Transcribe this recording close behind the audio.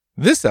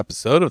This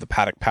episode of the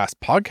Paddock Pass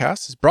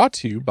podcast is brought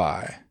to you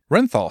by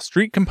Renthal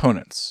Street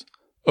Components.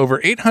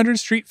 Over 800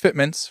 street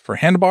fitments for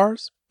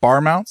handlebars,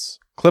 bar mounts,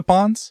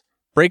 clip-ons,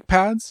 brake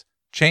pads,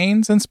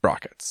 chains, and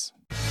sprockets.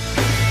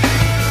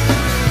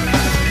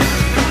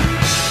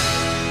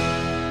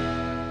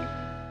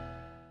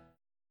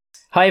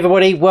 Hi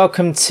everybody,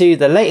 welcome to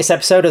the latest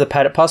episode of the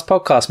Paddock Pass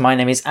podcast. My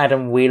name is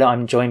Adam Wheeler.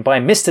 I'm joined by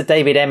Mr.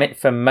 David Emmett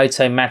from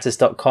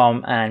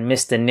MotoMatters.com and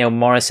Mr. Neil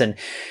Morrison.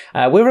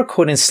 We're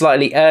recording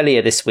slightly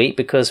earlier this week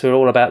because we're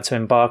all about to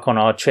embark on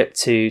our trip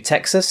to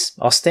Texas,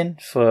 Austin,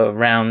 for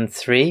round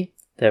 3,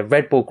 the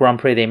Red Bull Grand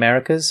Prix of the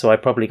Americas. So I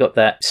probably got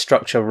that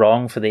structure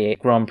wrong for the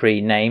Grand Prix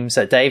name.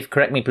 So Dave,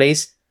 correct me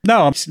please.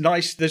 No, it's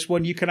nice. There's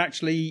one you can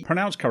actually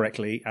pronounce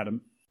correctly,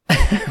 Adam.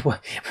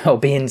 Well,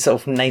 being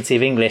sort of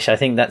native English, I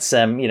think that's,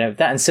 that and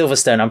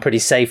Silverstone I'm pretty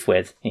safe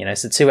with,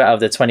 so 2 out of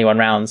the 21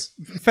 rounds.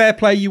 Fair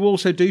play, you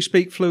also do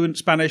speak fluent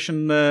Spanish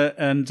and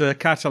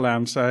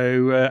Catalan,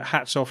 so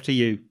hats off to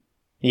you.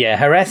 Yeah,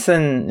 Jerez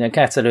and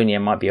Catalonia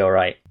might be all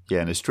right. Yeah,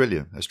 and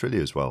Australia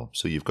as well.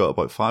 So you've got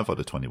about 5 out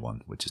of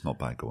 21, which is not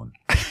bad going.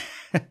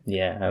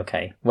 Yeah,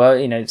 okay.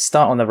 Well,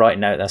 start on the right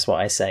note, that's what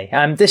I say.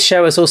 This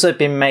show has also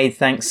been made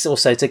thanks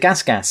also to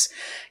GasGas.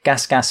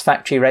 GasGas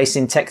Factory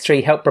Racing Tech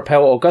 3 helped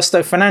propel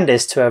Augusto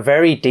Fernandez to a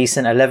very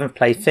decent 11th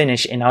place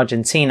finish in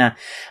Argentina,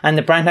 and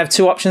the brand have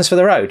 2 options for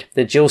the road,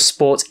 the Dual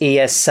Sport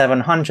ES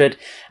 700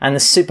 and the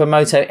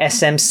Supermoto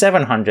SM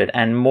 700,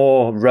 and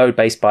more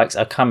road-based bikes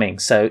are coming,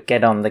 so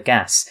get on the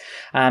gas.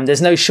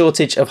 There's no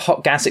shortage of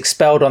hot gas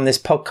expelled on this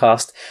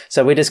podcast,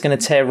 so we're just going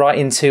to tear right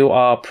into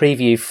our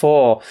preview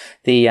for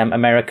the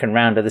American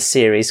round of the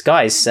series.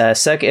 Guys,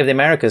 Circuit of the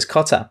Americas,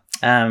 COTA.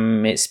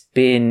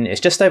 It's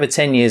just over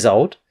 10 years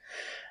old.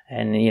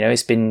 And,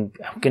 it's been,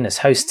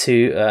 host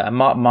to a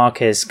Marc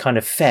Marquez kind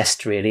of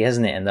fest, really,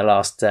 hasn't it, in the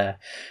last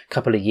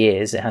couple of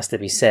years, it has to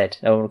be said.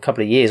 Or a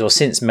couple of years, or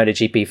since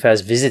MotoGP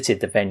first visited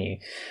the venue.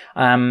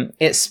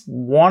 It's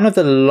one of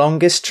the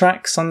longest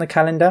tracks on the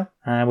calendar.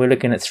 We're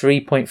looking at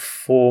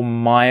 3.4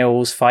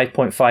 miles,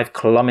 5.5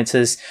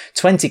 kilometers,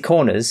 20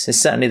 corners. It's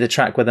certainly the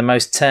track with the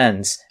most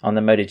turns on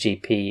the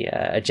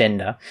MotoGP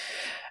agenda.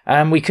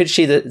 We could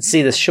see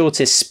the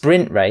shortest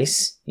sprint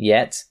race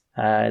yet.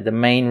 The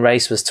main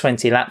race was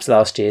 20 laps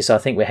last year, so I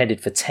think we're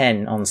headed for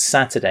 10 on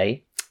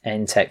Saturday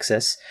in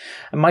Texas.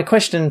 And my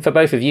question for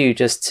both of you,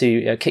 just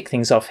to kick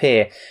things off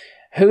here,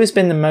 who has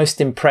been the most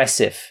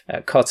impressive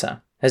at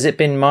COTA? Has it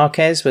been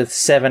Marquez with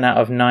 7 out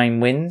of 9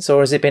 wins,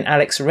 or has it been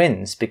Alex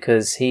Rins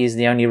because he's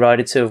the only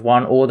rider to have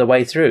won all the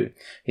way through?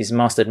 He's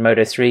mastered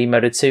Moto3,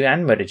 Moto2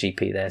 and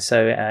MotoGP there.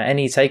 So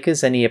any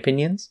takers, any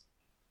opinions?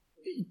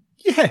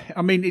 Yeah,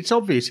 I mean, it's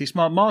obvious it's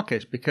Marc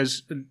Marquez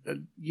because,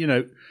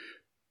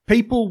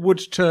 people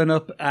would turn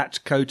up at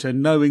COTA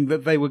knowing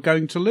that they were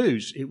going to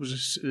lose. It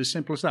was as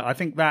simple as that. I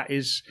think that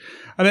is...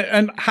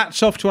 And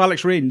hats off to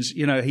Alex Rins.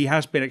 He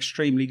has been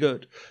extremely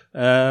good.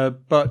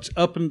 But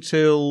up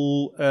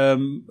until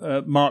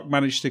Mark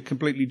managed to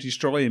completely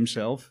destroy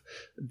himself,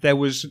 there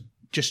was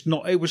just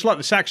not... It was like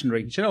the Saxon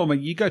Ring.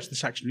 You go to the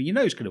Saxon Ring,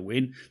 who's going to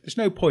win. There's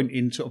no point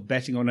in sort of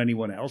betting on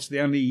anyone else.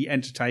 The only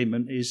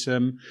entertainment is...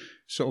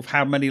 sort of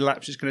how many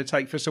laps it's going to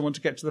take for someone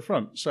to get to the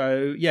front.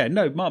 So, yeah,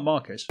 no, Marc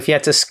Marquez. If you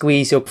had to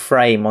squeeze your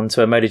frame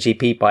onto a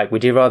MotoGP bike,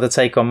 would you rather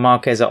take on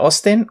Marquez at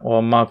Austin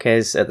or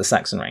Marquez at the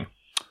Saxon Ring?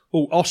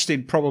 Oh,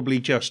 Austin probably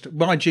just.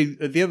 Mind you,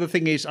 the other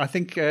thing is, I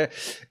think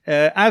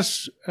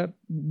as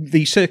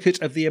the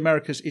Circuit of the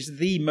Americas is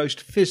the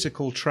most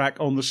physical track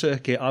on the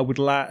circuit, I would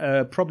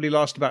probably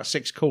last about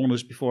 6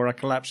 corners before I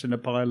collapse in a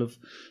pile of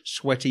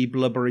sweaty,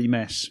 blubbery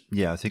mess.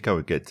 Yeah, I think I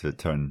would get to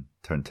turn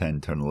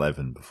 10, turn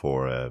 11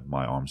 before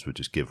my arms would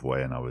just give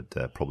way and I would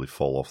probably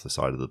fall off the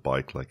side of the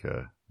bike like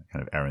a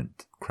kind of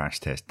errant crash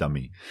test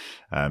dummy.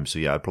 So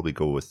yeah, I'd probably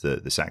go with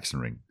the Saxon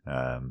Ring.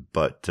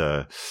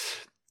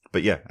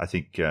 But yeah, I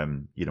think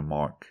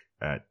Mark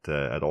at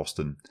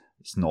Austin,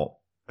 it's not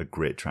a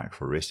great track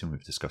for racing.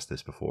 We've discussed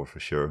this before for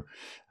sure.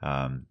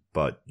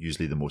 But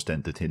usually the most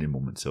entertaining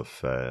moments of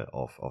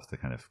the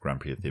kind of Grand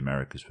Prix of the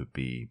Americas would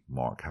be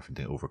Mark having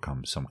to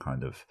overcome some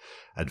kind of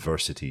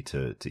adversity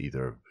to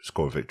either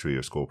score victory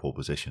or score pole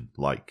position,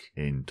 like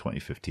in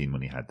 2015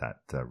 when he had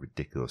that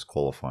ridiculous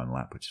qualifying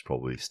lap, which is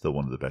probably still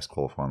one of the best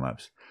qualifying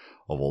laps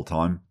of all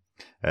time.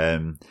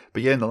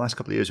 But yeah, in the last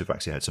couple of years, we've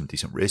actually had some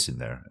decent racing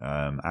there.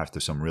 After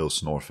some real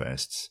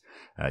snorefests,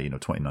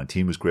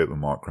 2019 was great when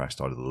Mark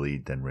crashed out of the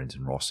lead. Then Rins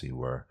and Rossi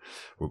were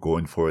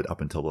going for it up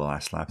until the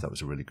last lap. That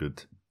was a really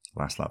good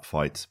last lap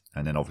fight.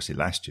 And then obviously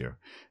last year,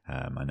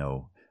 I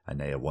know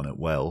Anea won it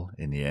well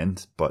in the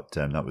end, but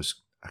that was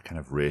a kind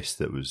of race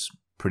that was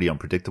pretty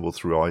unpredictable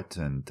throughout.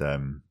 And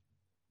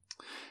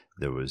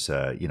there was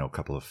a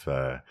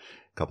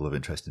couple of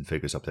interesting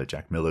figures up there.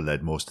 Jack Miller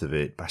led most of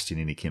it.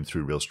 Bastianini came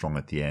through real strong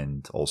at the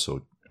end.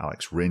 Also,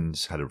 Alex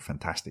Rins had a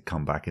fantastic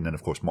comeback. And then,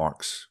 of course,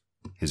 Mark's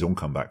his own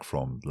comeback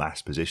from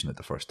last position at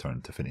the first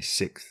turn to finish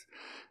 6th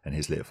in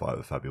his late fight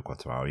with Fabio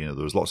Quartararo.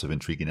 There was lots of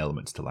intriguing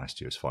elements to last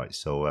year's fight.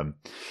 So,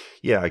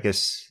 I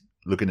guess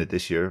looking at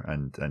this year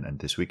and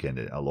this weekend,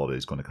 a lot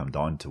is going to come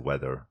down to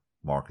whether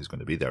Mark is going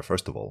to be there,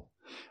 first of all,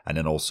 and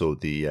then also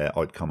the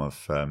outcome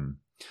of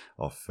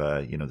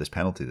this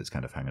penalty that's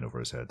kind of hanging over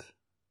his head.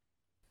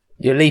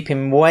 You're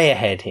leaping way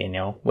ahead here,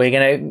 Neil. We're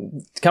going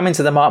to come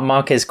into the Marc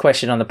Marquez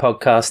question on the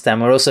podcast, and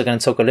we're also going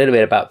to talk a little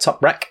bit about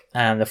Toprak,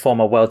 the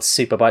former World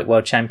Superbike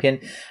World Champion.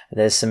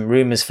 There's some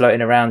rumours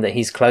floating around that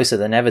he's closer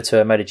than ever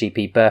to a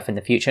MotoGP berth in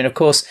the future. And of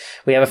course,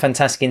 we have a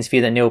fantastic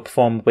interview that Neil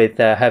performed with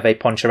Herve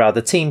Poncharal,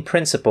 the team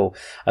principal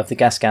of the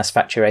GasGas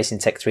Factory Racing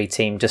Tech 3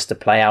 team, just to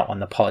play out on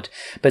the pod.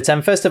 But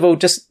first of all,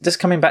 just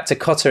coming back to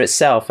COTA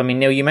itself, I mean,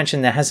 Neil, you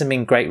mentioned there hasn't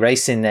been great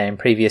racing there in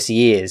previous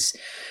years,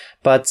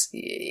 but,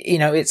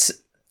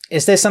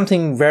 is there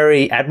something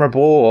very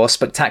admirable or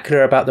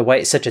spectacular about the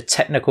way it's such a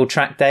technical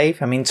track, Dave?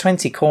 I mean,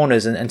 20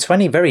 corners and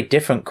 20 very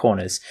different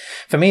corners.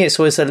 For me, it's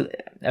always a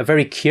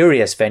very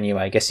curious venue,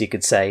 I guess you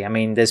could say. I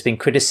mean, there's been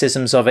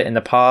criticisms of it in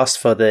the past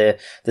for the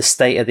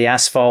state of the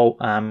asphalt.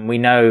 We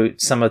know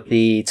some of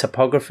the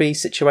topography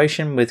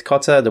situation with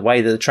COTA, the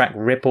way that the track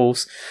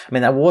ripples. I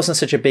mean, that wasn't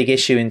such a big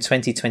issue in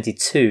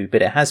 2022,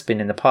 but it has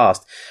been in the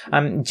past.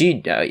 I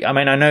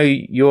know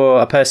you're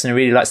a person who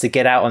really likes to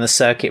get out on the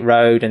circuit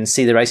road and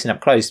see the racing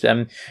up close.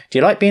 Do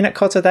you like being at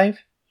COTA, Dave?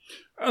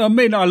 I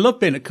mean, I love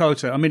being at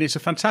COTA. I mean, it's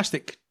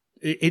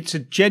a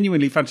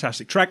genuinely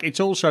fantastic track. It's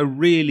also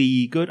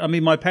really good. I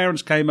mean, my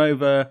parents came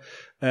over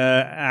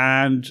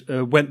and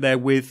went there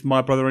with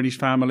my brother and his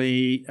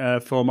family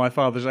for my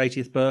father's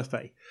 80th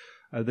birthday.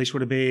 This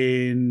would have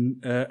been,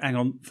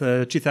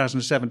 for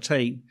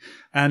 2017.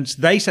 And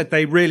they said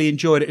they really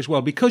enjoyed it as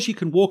well because you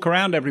can walk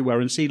around everywhere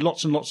and see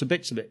lots and lots of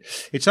bits of it.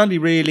 It's only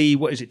really,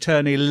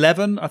 turn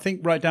 11, I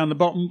think, right down the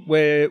bottom,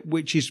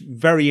 which is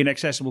very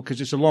inaccessible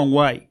because it's a long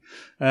way.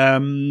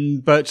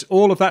 But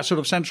all of that sort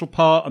of central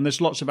part, and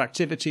there's lots of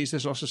activities,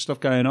 there's lots of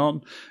stuff going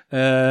on.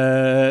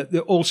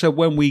 Also,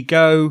 when we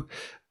go,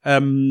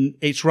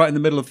 it's right in the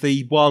middle of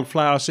the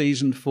wildflower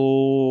season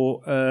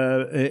for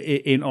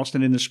in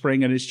Austin in the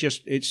spring, and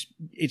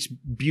it's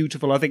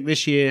beautiful. I think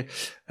this year,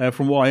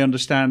 from what I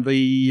understand,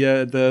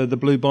 the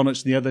blue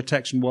bonnets and the other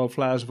Texan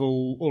wildflowers have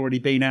all already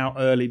been out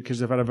early because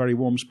they've had a very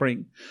warm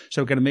spring,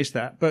 so we're going to miss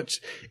that. But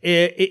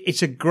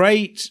it's a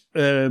great.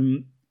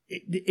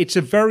 It's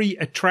a very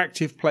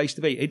attractive place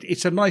to be.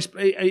 It's a nice.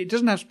 It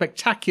doesn't have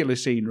spectacular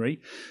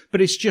scenery, but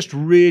it's just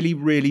really,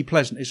 really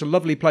pleasant. It's a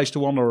lovely place to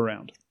wander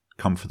around.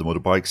 Come for the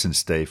motorbikes and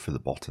stay for the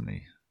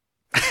botany.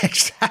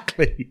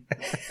 Exactly.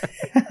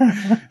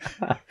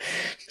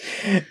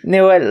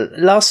 Neil,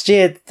 last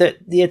year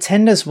the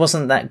attendance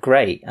wasn't that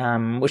great,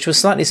 which was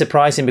slightly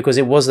surprising because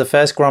it was the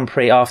first Grand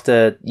Prix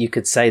after, you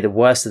could say, the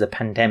worst of the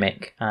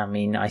pandemic. I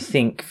mean, I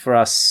think for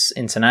us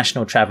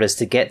international travellers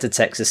to get to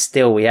Texas,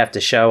 still we have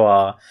to show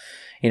our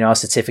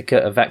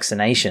certificate of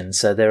vaccination.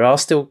 So there are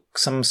still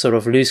some sort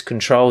of loose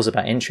controls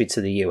about entry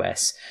to the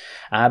US.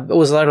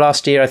 Also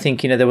last year, I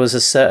think, there was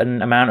a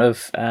certain amount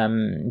of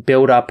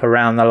build up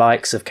around the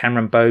likes of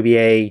Cameron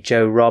Beaubier,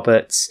 Joe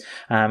Roberts.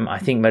 I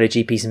think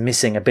MotoGP's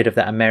missing a bit of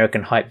that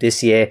American hype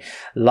this year.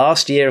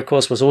 Last year, of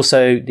course, was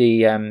also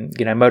the,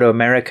 Moto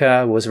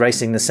America was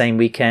racing the same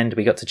weekend.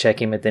 We got to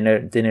check in with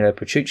Danilo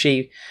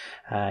Petrucci.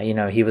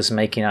 He was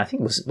making, I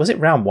think, was it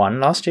round one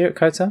last year at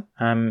COTA?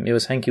 He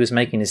was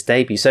making his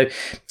debut. So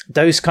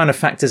those kind of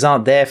factors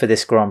aren't there for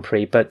this Grand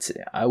Prix, but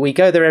we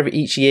go there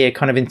each year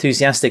kind of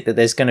enthusiastic that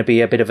there's going to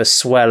be a bit of a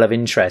swell of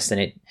interest in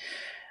it.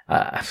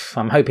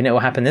 I'm hoping it will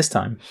happen this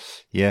time.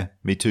 Yeah,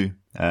 me too.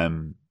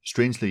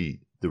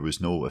 Strangely, there was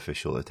no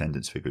official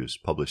attendance figures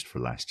published for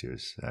last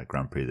year's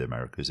Grand Prix of the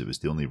Americas. It was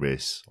the only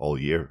race all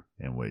year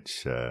in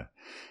which,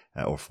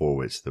 or for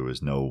which, there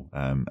was no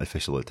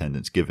official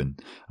attendance given.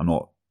 I'm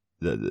not.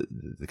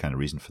 The kind of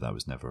reason for that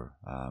was never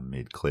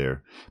made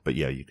clear. But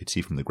yeah, you could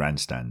see from the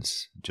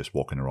grandstands, just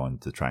walking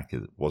around the track,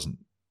 it wasn't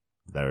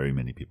very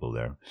many people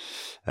there.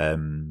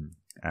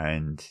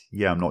 And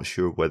yeah, I'm not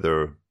sure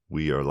whether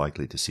we are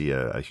likely to see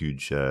a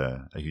huge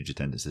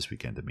attendance this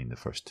weekend. I mean, the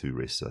first two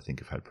races, I think,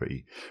 have had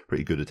pretty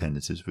good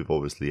attendances. We've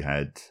obviously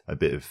had a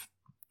bit of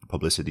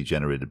publicity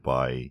generated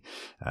by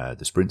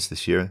the sprints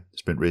this year,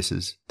 sprint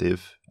races,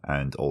 Dave,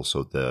 and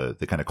also the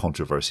kind of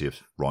controversy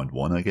of round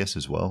one, I guess,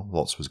 as well.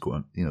 Lots was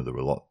going, there were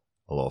a lot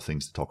of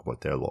things to talk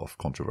about there, a lot of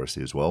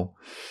controversy as well.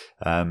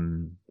 But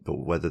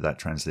whether that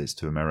translates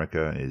to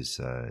America is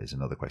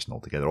another question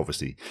altogether.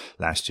 Obviously,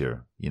 last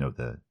year,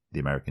 the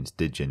Americans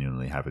did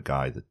genuinely have a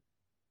guy that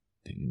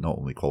not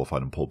only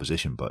qualified in pole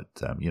position, but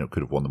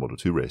could have won the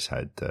Moto2 race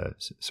had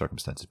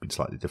circumstances been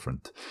slightly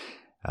different.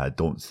 I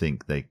don't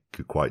think they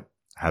could quite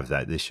have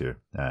that this year.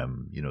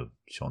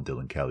 Sean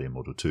Dillon Kelly in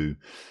Moto2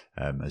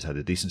 has had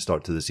a decent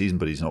start to the season,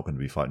 but he's not going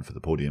to be fighting for the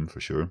podium for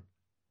sure.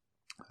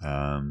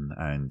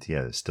 And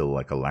yeah, it's still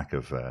like a lack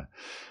of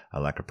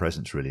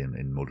presence really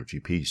in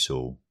MotoGP.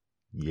 So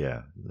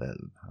yeah,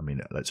 I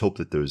mean, let's hope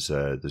that there's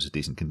a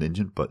decent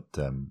contingent, but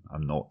I'm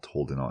not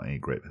holding out any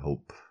great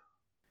hope.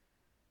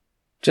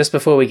 Just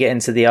before we get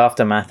into the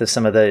aftermath of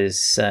some of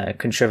those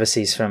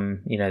controversies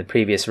from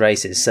previous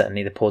races,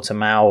 certainly the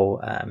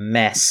Portimao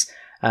mess.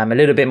 A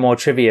little bit more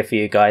trivia for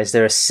you guys.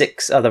 There are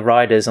 6 other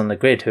riders on the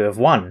grid who have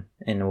won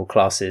in all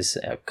classes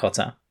at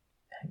COTA.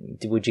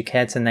 Would you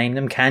care to name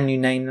them? Can you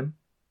name them?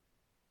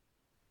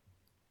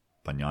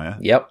 Bagnaia.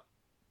 Yep.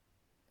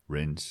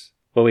 Rins.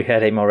 Well, we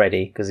heard him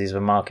already because he's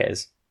with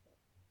Marquez.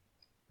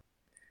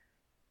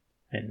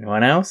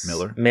 Anyone else?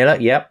 Miller,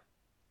 yep.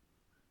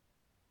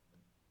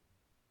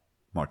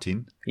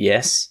 Martin.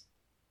 Yes.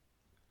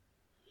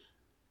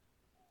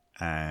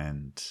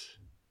 And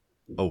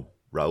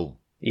Raul.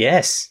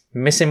 Yes.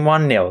 Missing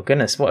one, Neil.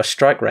 Goodness, what a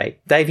strike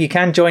rate. Dave, you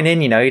can join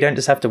in, you don't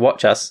just have to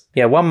watch us.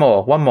 Yeah, one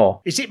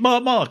more. Is it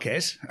Marc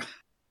Marquez?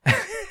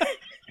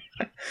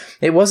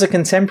 It was a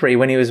contemporary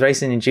when he was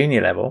racing in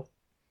junior level.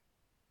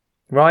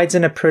 Rides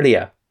in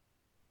Aprilia.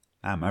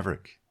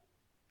 Maverick.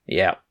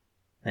 Yeah.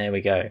 There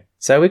we go.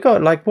 So we've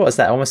got what is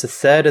that? Almost a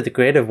third of the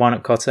grid have won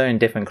at COTA in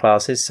different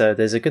classes. So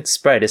there's a good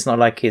spread. It's not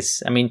like you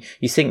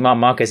think Marc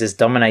Marquez has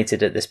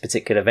dominated at this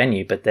particular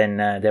venue, but then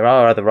there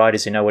are other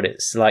riders who know what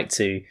it's like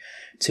to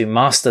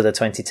master the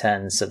 20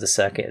 turns of the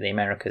circuit of the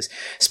Americas.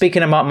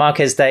 Speaking of Marc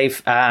Marquez,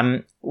 Dave,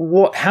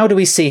 how do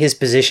we see his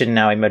position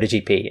now in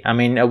MotoGP?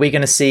 Are we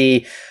going to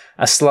see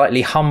a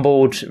slightly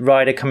humbled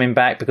rider coming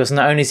back? Because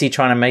not only is he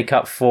trying to make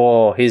up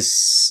for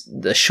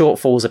the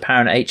shortfalls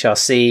apparent at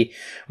HRC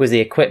with the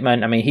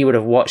equipment. He would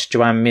have watched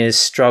Joan Mir's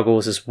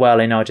struggles as well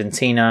in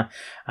Argentina.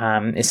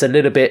 It's a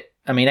little bit,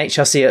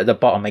 HRC are at the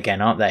bottom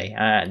again, aren't they?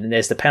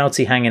 There's the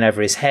penalty hanging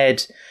over his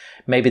head.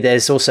 Maybe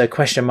there's also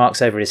question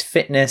marks over his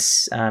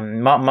fitness.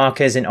 Marc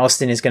Marquez in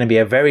Austin is going to be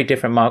a very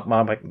different Marc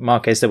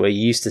Marquez that we're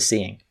used to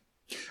seeing.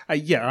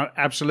 Yeah,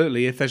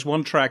 absolutely. If there's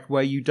one track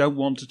where you don't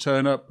want to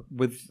turn up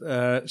with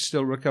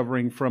still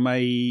recovering from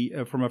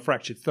a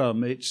fractured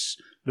thumb, it's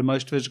the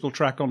most physical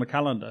track on the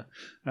calendar.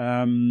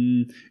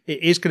 It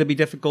is going to be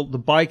difficult. The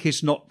bike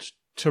is not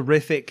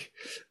terrific.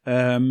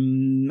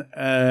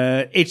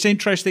 It's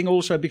interesting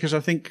also because I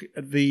think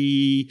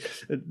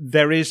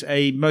there is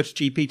a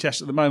MotoGP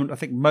test at the moment. I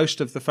think most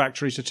of the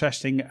factories are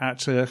testing at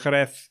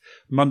Jerez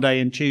Monday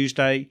and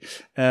Tuesday,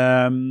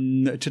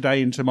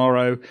 today and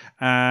tomorrow,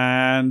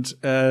 and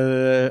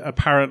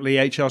apparently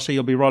HRC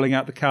will be rolling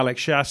out the Kalex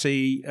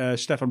chassis.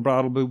 Stefan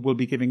Bradl will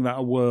be giving that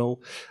a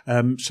whirl.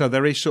 So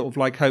there is sort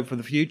of hope for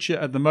the future.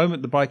 At the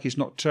moment, the bike is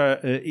not.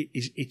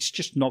 It's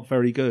just not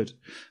very good.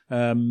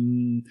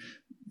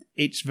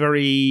 It's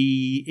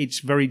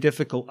very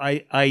difficult.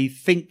 I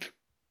think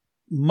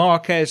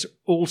Marquez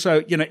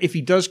also, if he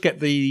does get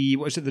the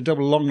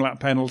double long lap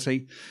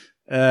penalty,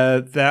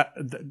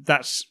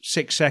 that's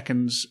 6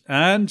 seconds.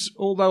 And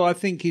although I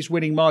think his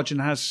winning margin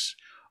has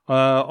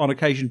on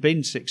occasion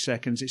been 6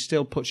 seconds, it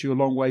still puts you a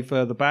long way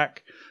further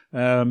back.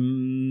 I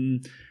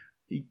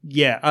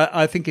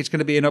think it's going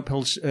to be an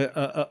uphill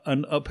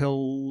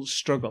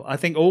struggle. I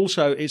think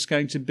also it's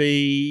going to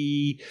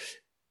be.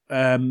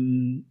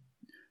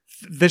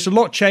 There's a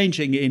lot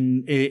changing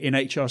in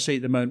HRC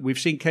at the moment. We've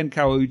seen Ken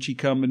Kawauchi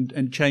come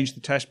and change the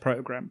test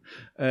program.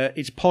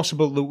 It's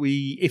possible that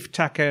if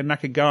Taka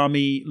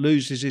Nakagami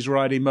loses his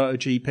ride in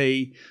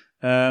MotoGP,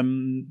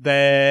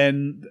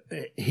 then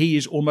he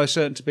is almost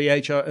certain to be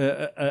a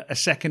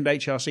second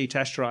HRC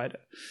test rider.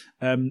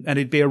 And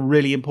it'd be a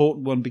really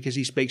important one because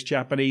he speaks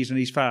Japanese and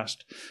he's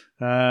fast.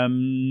 There are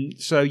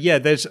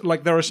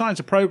signs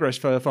of progress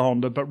for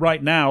Honda, but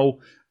right now,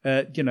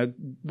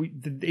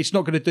 it's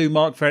not going to do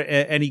Mark for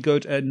any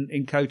good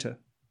in COTA.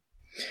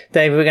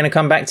 Dave, we're going to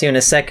come back to you in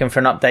a second for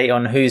an update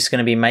on who's going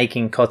to be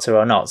making COTA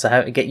or not.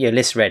 So get your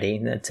list ready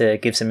to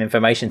give some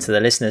information to the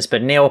listeners.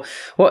 But Neil,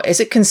 is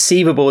it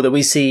conceivable that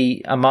we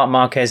see a Marc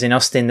Marquez in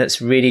Austin that's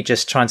really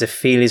just trying to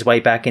feel his way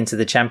back into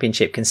the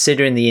championship,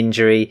 considering the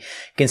injury,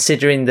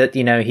 considering that,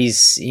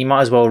 he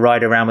might as well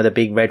ride around with a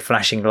big red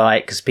flashing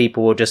light because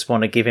people will just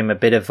want to give him a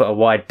bit of a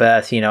wide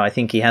berth. I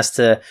think he has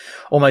to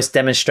almost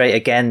demonstrate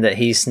again that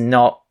he's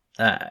not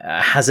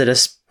a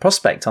hazardous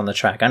prospect on the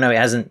track. I know it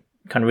hasn't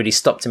kind of really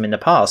stopped him in the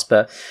past,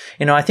 but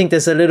I think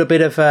there's a little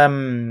bit of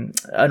an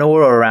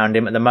aura around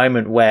him at the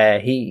moment where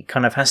he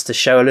kind of has to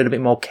show a little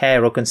bit more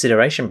care or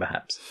consideration,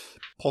 perhaps.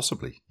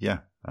 Possibly, yeah.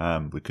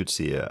 We could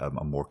see a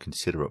more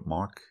considerate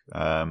Mark,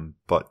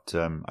 but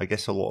I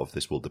guess a lot of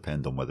this will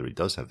depend on whether he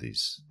does have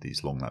these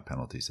long lap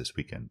penalties this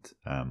weekend.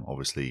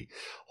 Obviously,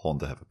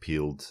 Honda have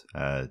appealed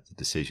the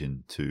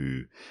decision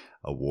to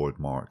award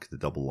Mark the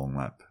double long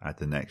lap at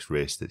the next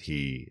race that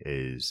he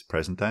is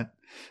present at.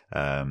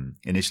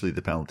 Initially,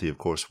 the penalty, of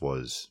course,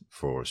 was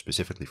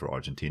specifically for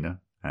Argentina,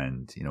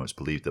 and it's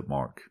believed that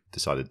Mark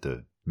decided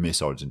to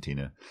miss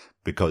Argentina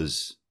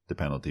because the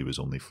penalty was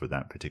only for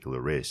that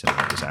particular race, and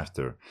it was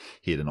after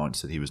he had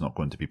announced that he was not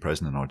going to be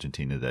present in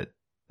Argentina that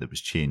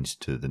was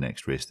changed to the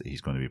next race that he's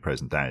going to be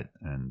present at.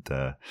 And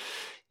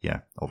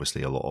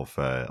obviously a lot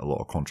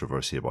of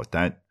controversy about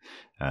that.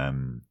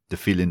 The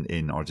feeling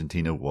in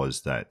Argentina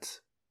was that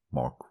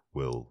Mark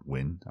will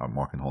win, or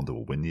Mark and Honda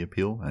will win the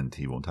appeal, and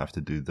he won't have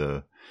to do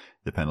the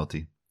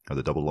penalty or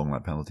the double long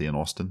lap penalty in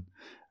Austin.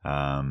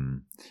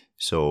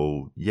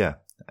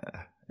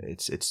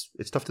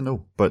 It's tough to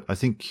know, but I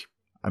think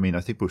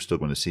we're still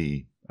going to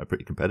see a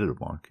pretty competitive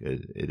Mark.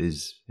 It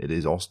is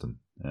Austin.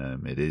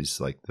 It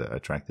is like a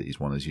track that he's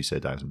won, as you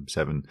said, Adam,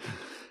 7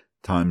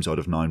 times out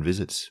of 9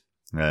 visits.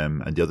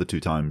 And the other 2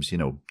 times,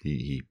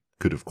 he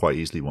could have quite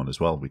easily won as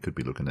well. We could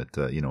be looking at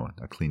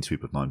a clean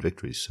sweep of 9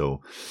 victories.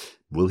 So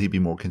will he be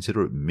more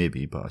considerate?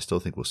 Maybe, but I still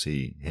think we'll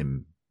see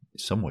him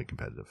somewhat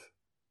competitive.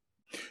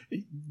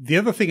 The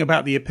other thing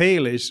about the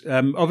appeal is,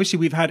 obviously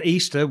we've had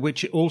Easter,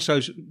 which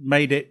also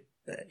made it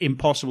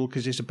impossible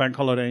because it's a bank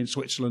holiday in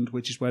Switzerland,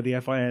 which is where the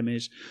FIM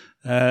is.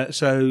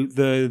 So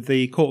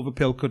the Court of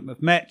Appeal couldn't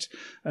have met.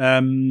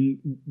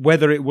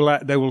 Whether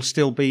they will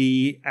still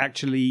be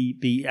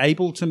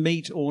able to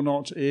meet or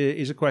not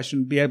is a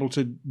question. Be able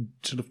to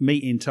sort of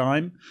meet in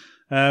time.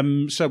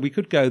 So we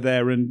could go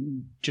there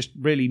and just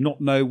really not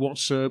know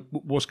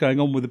what's going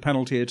on with the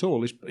penalty at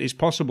all. It's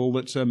possible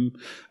that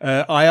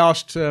I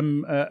asked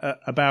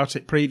about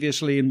it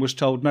previously and was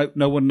told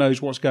no one knows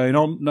what's going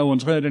on. No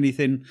one's heard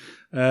anything.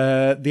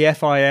 The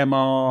FIM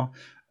are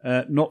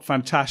not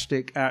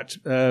fantastic at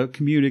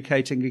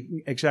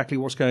communicating exactly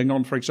what's going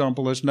on. For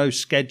example, there's no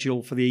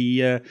schedule for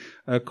the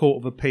Court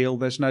of Appeal.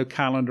 There's no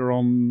calendar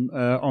on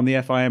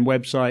the FIM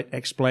website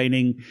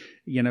explaining,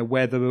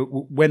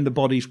 when the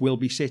bodies will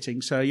be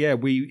sitting. So yeah,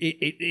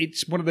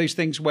 it's one of those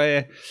things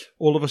where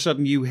all of a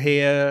sudden you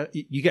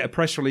get a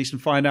press release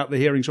and find out the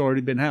hearing's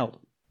already been held.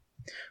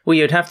 Well,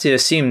 you'd have to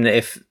assume that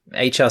if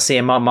HRC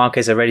and Marc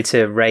Marquez are ready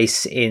to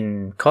race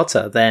in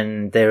COTA,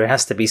 then there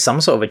has to be some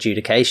sort of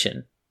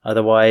adjudication.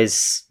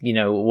 Otherwise,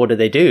 what do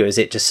they do? Is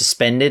it just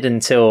suspended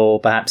until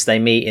perhaps they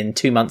meet in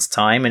 2 months'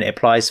 time and it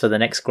applies for the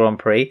next Grand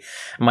Prix?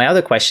 And my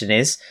other question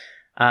is,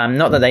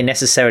 not that they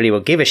necessarily will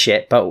give a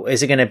shit, but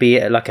is it going to be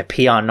like a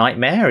PR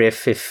nightmare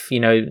if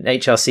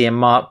HRC and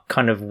Marc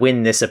kind of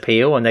win this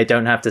appeal and they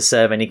don't have to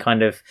serve any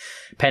kind of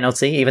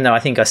penalty? Even though I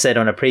think I said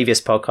on a previous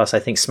podcast, I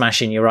think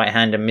smashing your right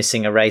hand and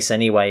missing a race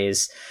anyway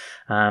is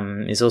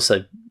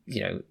also,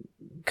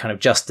 kind of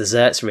just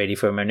desserts really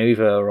for a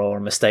maneuver or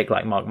a mistake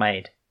like Marc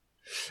made.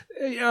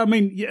 I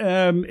mean,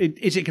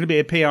 is it going to be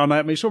a PR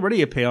nightmare? It's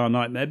already a PR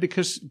nightmare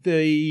because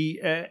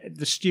the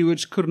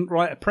stewards couldn't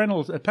write a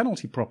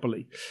penalty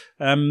properly.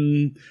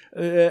 Again,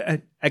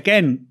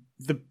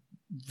 the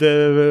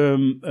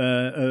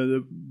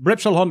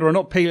Repsol Honda are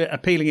not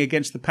appealing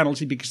against the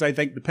penalty because they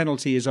think the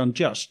penalty is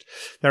unjust.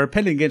 They're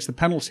appealing against the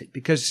penalty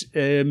because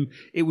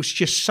it was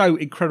just so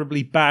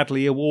incredibly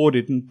badly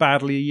awarded and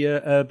badly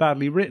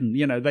written.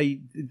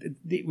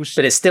 It was.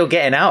 But it's still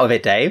getting out of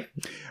it, Dave.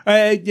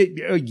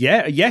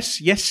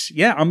 Yes.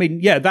 I mean,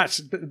 yeah,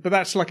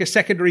 that's like a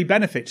secondary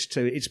benefit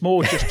to it. It's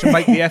more just to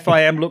make the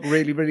FIM look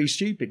really, really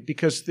stupid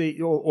because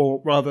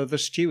or rather the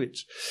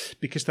stewards,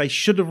 because they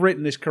should have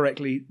written this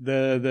correctly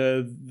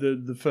the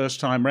first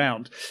time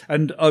round.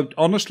 And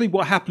honestly,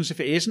 what happens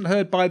if it isn't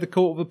heard by the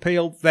Court of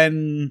Appeal?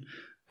 Then,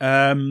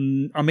 I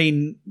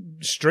mean,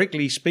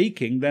 strictly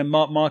speaking, then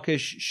Marc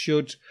Marquez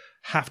should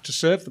have to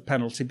serve the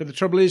penalty. But the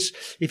trouble is,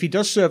 if he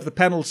does serve the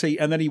penalty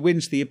and then he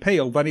wins the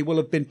appeal, then he will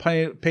have been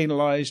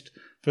penalised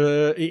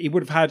for. He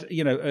would have had,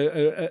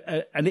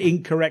 an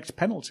incorrect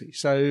penalty.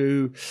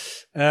 So,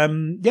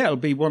 it'll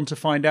be one to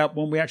find out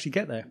when we actually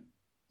get there.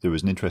 There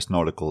was an interesting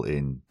article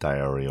in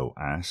Diario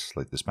AS,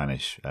 like the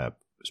Spanish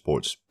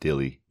sports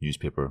daily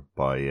newspaper,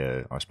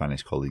 by our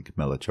Spanish colleague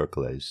Mela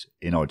Chercoles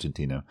in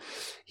Argentina.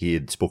 He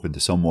had spoken to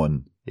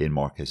someone in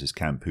Marquez's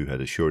camp who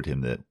had assured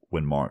him that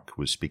when Marc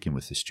was speaking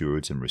with the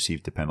stewards and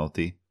received the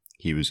penalty,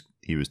 he was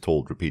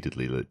told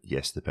repeatedly that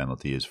yes, the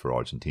penalty is for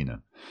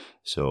Argentina.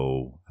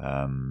 So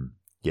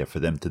for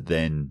them to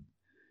then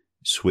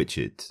switch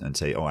it and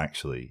say, oh,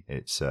 actually,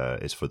 it's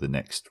for the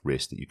next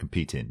race that you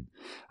compete in.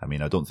 I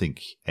mean, I don't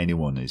think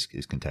anyone is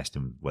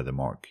contesting whether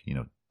Marc,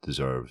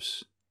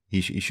 deserves.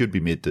 He should be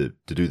made to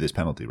do this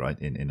penalty, right,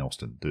 in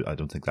Austin. I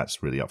don't think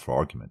that's really up for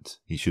argument.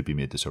 He should be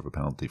made to serve a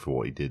penalty for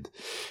what he did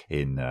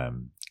in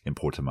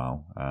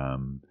Portimao,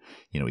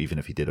 even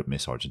if he did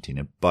miss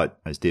Argentina. But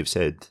as Dave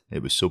said,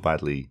 it was so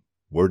badly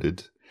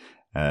worded,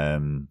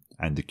 and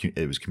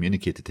it was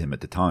communicated to him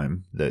at the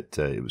time that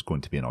it was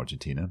going to be in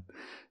Argentina.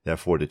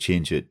 Therefore, to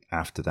change it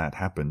after that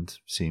happened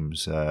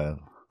seems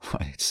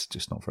it's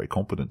just not very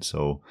competent.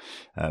 So,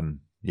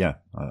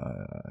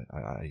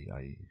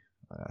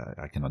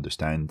 I can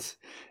understand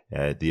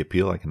the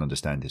appeal. I can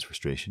understand his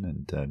frustration,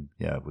 and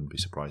I wouldn't be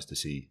surprised to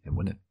see him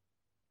win it.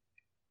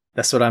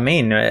 That's what I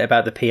mean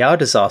about the PR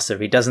disaster. If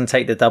he doesn't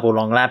take the double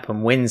long lap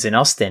and wins in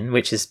Austin,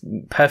 which is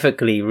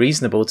perfectly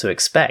reasonable to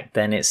expect,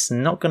 then it's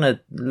not going to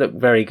look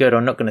very good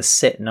or not going to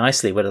sit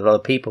nicely with a lot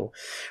of people.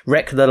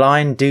 Wreck the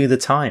line, do the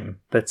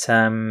time. But,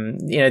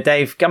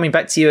 Dave, coming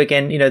back to you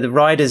again, the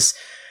riders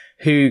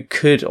who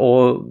could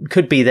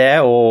be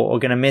there or are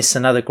going to miss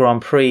another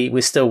Grand Prix.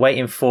 We're still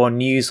waiting for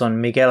news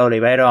on Miguel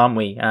Oliveira, aren't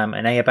we?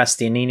 And Aya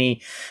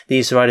Bastianini.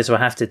 These riders will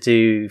have to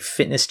do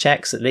fitness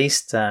checks at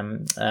least.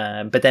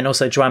 But then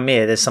also Joan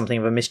Mir, there's something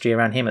of a mystery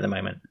around him at the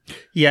moment.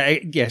 Yeah,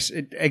 yes,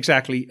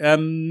 exactly.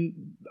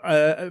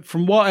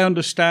 from what I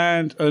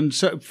understand, and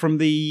so from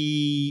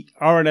the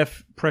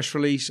RNF press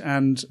release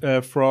and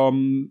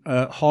from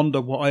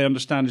Honda, what I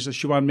understand is that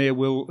Joan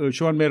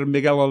Mir and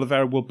Miguel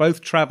Oliveira will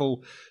both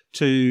travel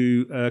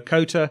to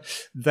COTA.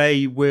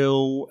 They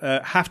will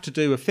have to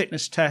do a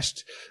fitness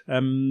test.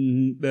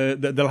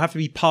 They'll have to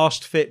be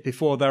past fit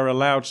before they're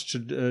allowed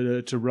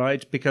to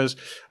ride, because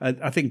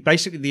I think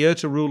basically the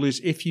IRTA rule is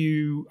if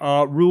you're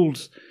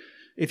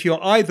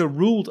either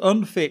ruled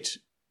unfit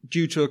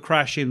due to a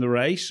crash in the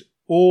race,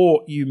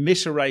 or you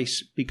miss a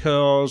race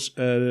because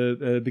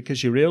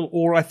you're ill,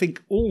 or I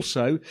think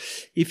also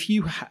if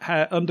you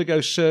undergo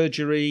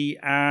surgery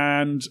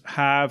and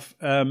have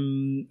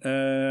to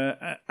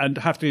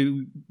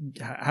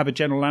have a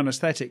general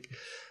anaesthetic,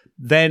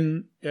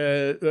 then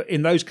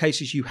in those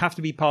cases you have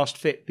to be past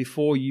fit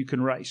before you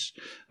can race.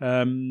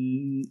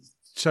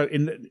 So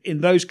in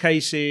those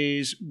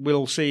cases,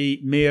 we'll see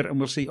Mir and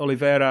we'll see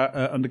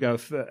Oliveira undergo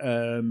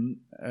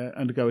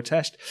a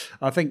test.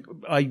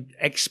 I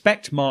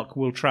expect Mark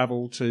will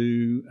travel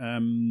to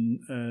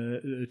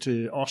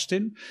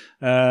Austin.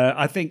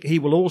 I think he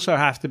will also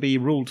have to be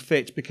ruled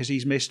fit because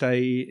he's missed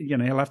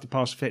he'll have to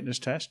pass a fitness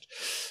test.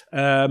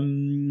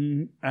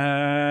 And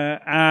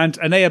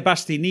Enea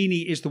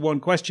Bastianini is the one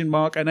question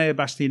mark. Enea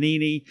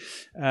Bastianini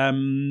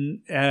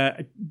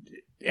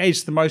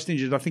is the most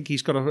injured. I think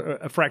he's got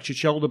a fractured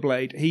shoulder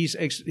blade.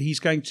 He's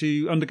going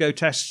to undergo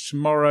tests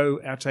tomorrow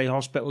at a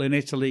hospital in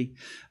Italy,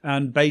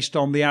 and based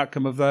on the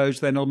outcome of those,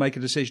 then he'll make a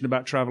decision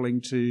about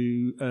travelling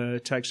to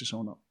Texas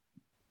or not.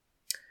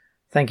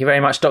 Thank you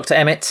very much, Dr.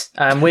 Emmett.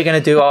 We're going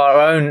to do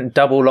our own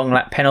double long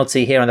lap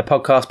penalty here on the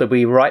podcast, but we'll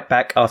be right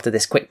back after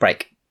this quick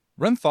break.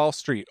 Renthal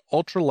Street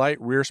ultralight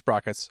rear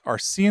sprockets are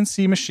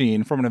CNC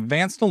machined from an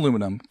advanced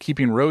aluminum,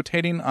 keeping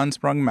rotating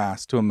unsprung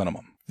mass to a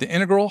minimum. The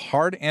integral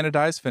hard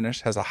anodized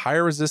finish has a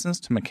higher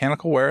resistance to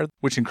mechanical wear,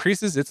 which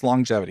increases its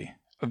longevity.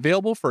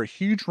 Available for a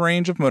huge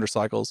range of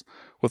motorcycles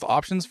with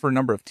options for a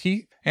number of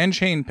teeth and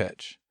chain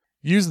pitch.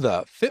 Use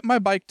the Fit My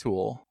Bike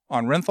tool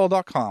on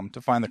renthal.com to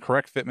find the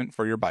correct fitment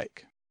for your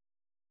bike.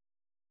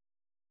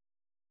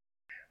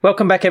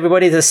 Welcome back,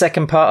 everybody, to the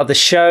second part of the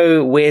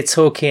show. We're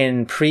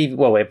talking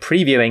we're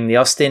previewing the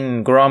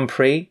Austin Grand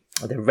Prix,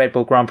 the Red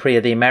Bull Grand Prix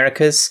of the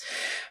Americas.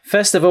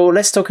 First of all,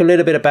 let's talk a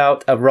little bit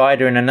about a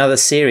rider in another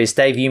series.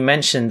 Dave, you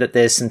mentioned that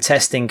there's some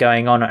testing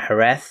going on at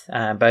Jerez,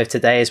 both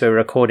today as we're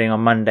recording on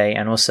Monday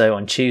and also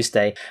on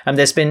Tuesday.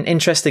 There's been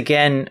interest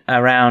again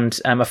around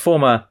a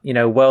former,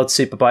 World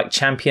Superbike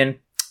champion,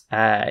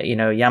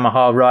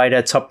 Yamaha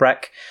rider,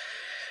 Toprak.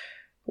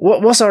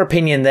 What's our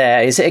opinion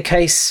there? Is it a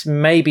case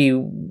maybe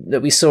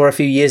that we saw a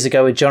few years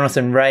ago with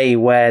Jonathan Rea,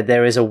 where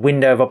there is a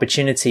window of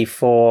opportunity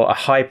for a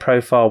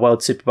high-profile World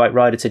Superbike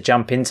rider to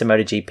jump into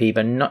MotoGP,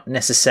 but not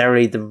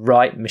necessarily the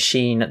right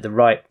machine at the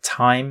right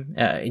time?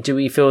 Do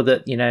we feel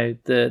that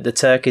the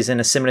Turk is in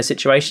a similar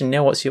situation?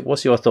 Neil,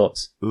 what's your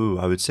thoughts?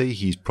 I would say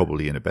he's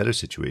probably in a better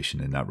situation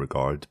in that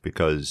regard,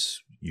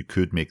 because you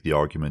could make the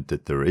argument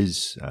that there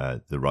is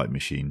the right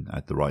machine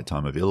at the right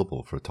time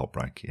available for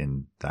Toprak,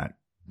 in that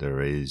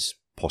there is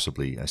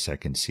possibly a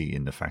second seat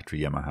in the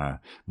factory Yamaha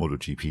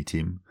MotoGP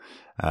team.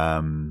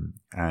 Toprak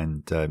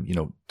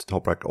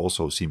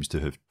also seems to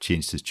have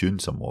changed his tune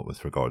somewhat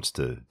with regards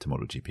to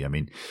MotoGP. I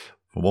mean,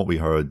 from what we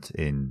heard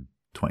in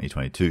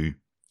 2022,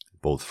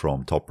 both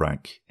from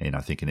Toprak in, I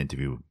think, an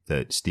interview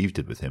that Steve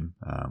did with him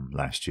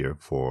last year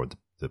for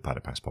the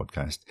Paddock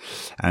podcast,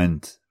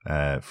 and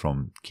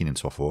from Kenan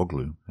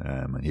Sofuoglu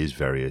and his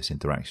various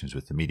interactions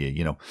with the media,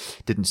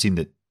 didn't seem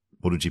that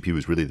MotoGP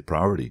was really the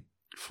priority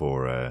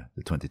for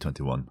the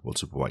 2021 World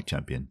Superbike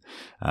champion.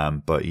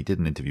 But he did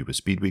an interview with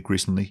Speedweek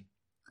recently,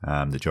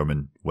 the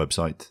German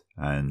website,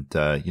 and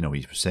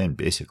he was saying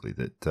basically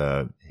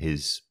that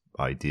his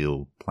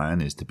ideal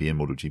plan is to be in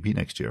MotoGP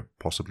next year,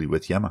 possibly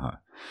with Yamaha.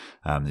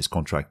 His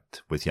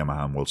contract with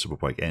Yamaha and World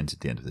Superbike ends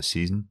at the end of the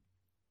season,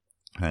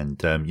 and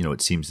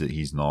it seems that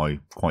he's now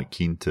quite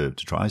keen to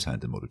try his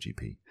hand in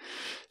MotoGP.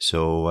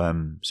 So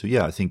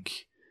I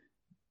think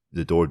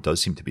the door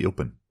does seem to be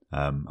open.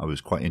 I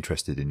was quite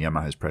interested in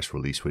Yamaha's press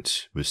release,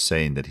 which was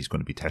saying that he's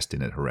going to be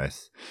testing at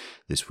Jerez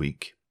this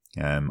week.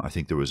 I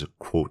think there was a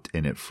quote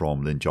in it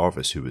from Lynn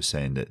Jarvis, who was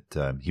saying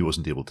that he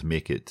wasn't able to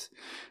make it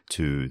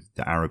to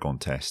the Aragon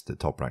test that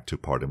Toprak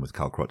took part in with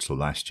Cal Crutchlow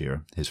last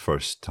year, his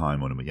first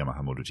time on a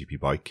Yamaha MotoGP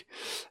bike.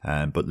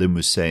 But Lynn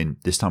was saying,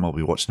 this time I'll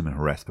be watching him in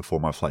Jerez before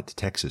my flight to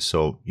Texas.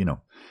 So, the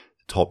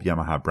top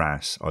Yamaha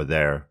brass are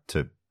there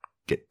to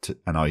get to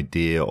an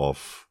idea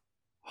of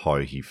how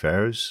he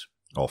fares,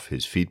 of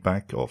his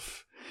feedback,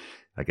 of,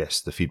 I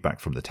guess, the feedback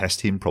from the test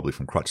team, probably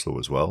from Crutchlow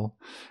as well,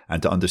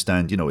 and to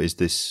understand, is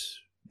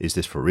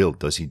this for real?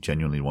 Does he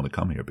genuinely want to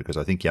come here? Because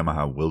I think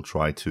Yamaha will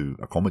try to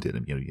accommodate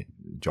him.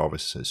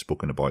 Jarvis has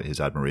spoken about his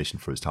admiration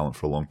for his talent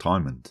for a long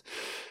time, and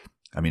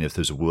I mean, if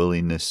there's a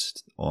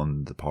willingness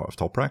on the part of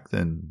Toprak,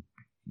 then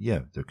yeah,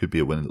 there could be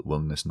a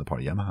willingness on the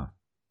part of Yamaha.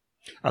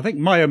 I think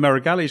Mayo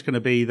Meregali is going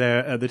to be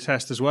there at the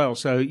test as well.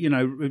 So,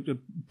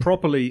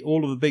 properly,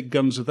 all of the big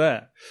guns are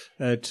there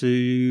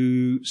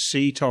to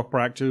see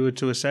Toprak,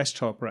 to assess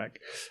Toprak.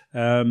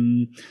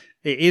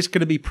 it is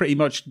going to be pretty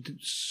much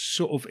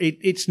sort of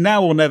it's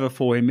now or never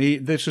for him.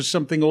 This was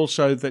something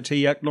also that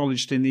he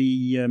acknowledged in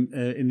the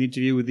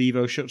interview with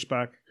Ivo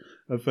Schutzbach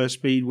of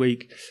Speed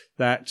Week,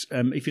 that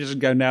if he doesn't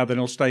go now, then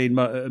he'll stay in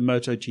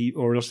MotoGP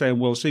or he'll stay in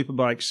World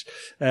Superbikes.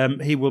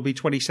 He will be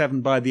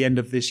 27 by the end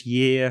of this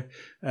year,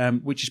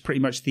 which is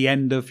pretty much the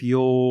end of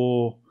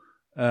your.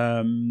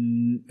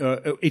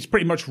 It's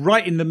pretty much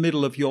right in the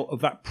middle of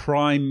that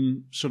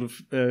prime sort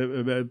of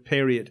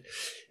period,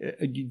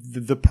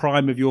 the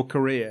prime of your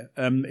career.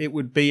 It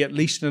would be at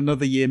least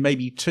another year,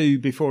 maybe 2,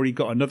 before he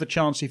got another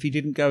chance. If he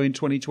didn't go in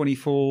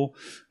 2024,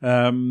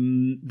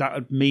 that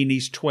would mean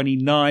he's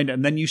 29,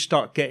 and then you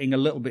start getting a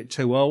little bit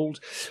too old.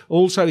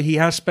 Also, he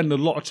has spent a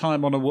lot of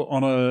time on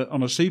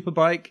a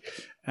superbike,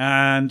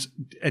 and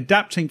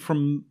adapting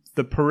from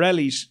the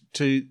Pirellis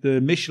to the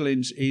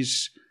Michelins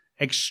is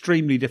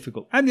extremely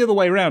difficult, and the other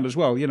way around as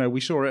well. We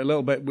saw it a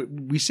little bit.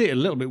 We see it a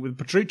little bit with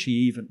Petrucci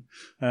even.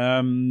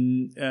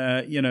 Managing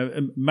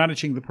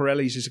the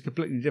Pirellis is a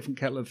completely different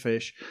kettle of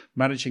fish.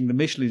 Managing the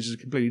Michelins is a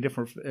completely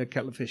different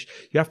kettle of fish.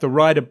 You have to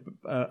ride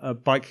a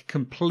bike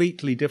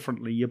completely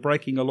differently. You're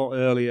braking a lot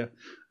earlier,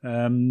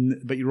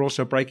 but you're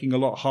also braking a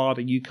lot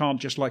harder. You can't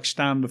just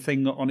stand the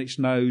thing on its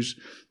nose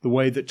the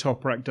way that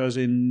Toprak does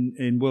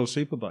in World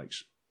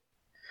Superbikes.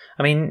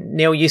 I mean,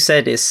 Neil, you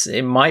said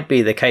it might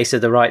be the case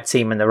of the right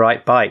team and the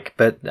right bike,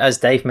 but as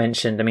Dave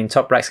mentioned, I mean,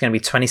 Toprak's going to be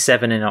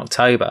 27 in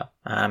October.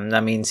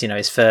 That means,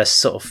 his first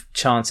sort of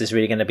chance is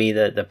really going to be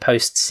the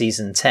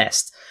post-season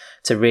test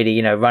to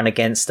really, run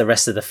against the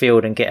rest of the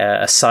field and get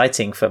a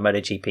sighting for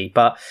MotoGP.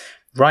 But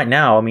right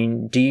now, I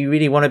mean, do you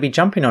really want to be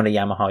jumping on a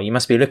Yamaha? You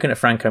must be looking at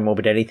Franco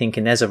Morbidelli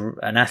thinking there's an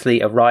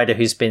athlete, a rider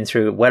who's been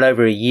through well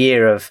over a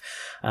year of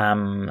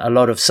a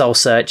lot of soul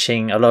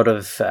searching, a lot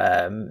of,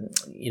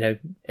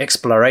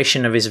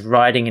 exploration of his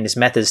riding and his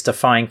methods to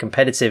find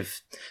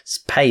competitive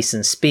pace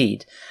and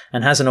speed,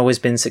 and hasn't always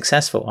been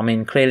successful. I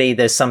mean, clearly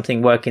there's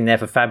something working there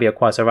for Fabio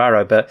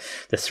Quartararo, but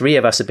the three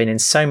of us have been in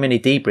so many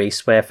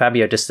debriefs where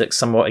Fabio just looks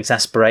somewhat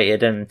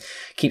exasperated and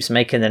keeps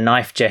making the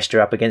knife gesture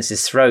up against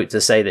his throat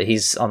to say that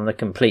he's on the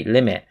complete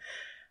limit.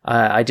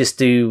 I just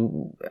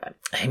do,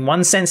 in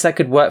one sense, that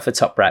could work for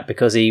Toprak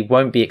because he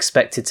won't be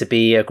expected to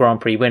be a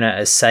Grand Prix winner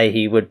as, say,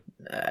 he would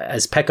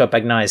as Pecco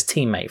Bagnaia's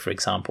teammate, for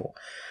example.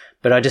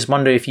 But I just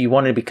wonder if you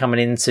want to be coming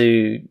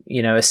into,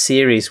 a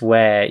series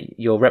where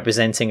you're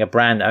representing a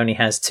brand that only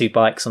has 2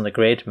 bikes on the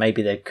grid.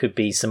 Maybe there could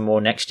be some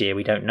more next year.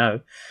 We don't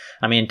know.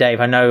 I mean, Dave,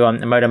 I know on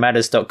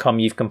motomatters.com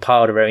you've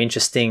compiled a very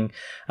interesting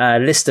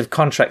list of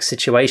contract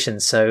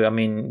situations. So, I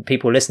mean,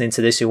 people listening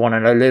to this who want to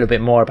know a little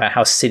bit more about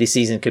how silly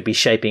season could be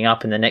shaping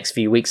up in the next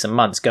few weeks and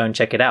months, go and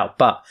check it out.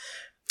 But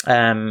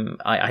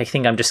I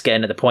think I'm just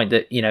getting at the point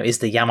that, is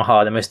the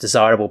Yamaha the most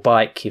desirable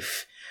bike?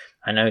 If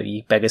I know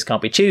you beggars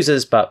can't be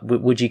choosers, but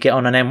would you get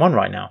on an M1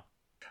 right now?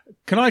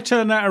 Can I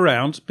turn that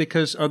around?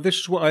 Because this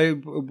is what I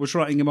was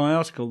writing in my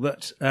article,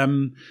 that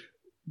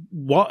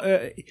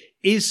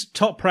is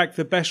Toprak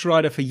the best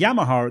rider for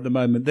Yamaha at the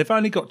moment? They've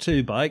only got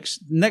 2 bikes.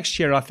 Next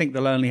year, I think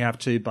they'll only have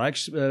 2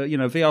 bikes.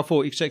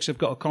 VR46 have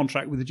got a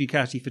contract with the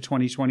Ducati for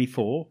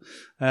 2024.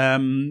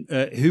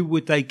 Who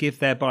would they give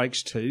their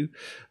bikes to?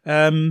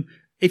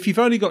 If you've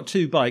only got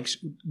 2 bikes,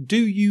 do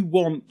you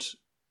want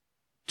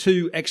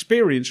 2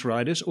 experienced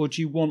riders, or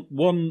do you want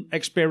 1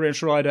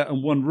 experienced rider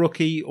and 1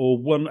 rookie, or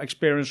 1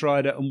 experienced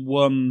rider and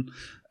 1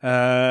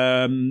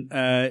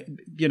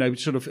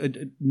 sort of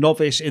a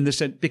novice in the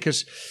sense?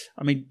 Because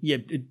I mean,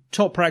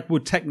 Toprak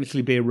would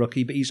technically be a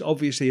rookie, but he's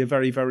obviously a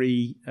very,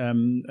 very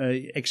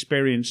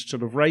experienced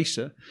sort of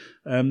racer,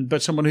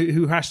 but someone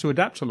who has to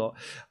adapt a lot.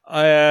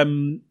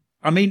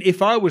 I mean,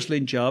 if I was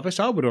Lynn Jarvis,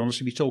 I would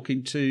honestly be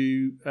talking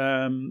to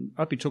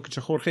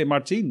Jorge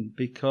Martin,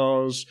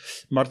 because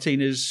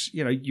Martin is,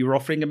 you're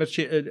offering him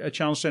a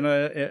chance in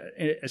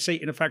a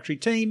seat in a factory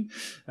team.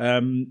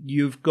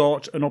 You've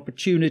got an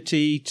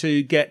opportunity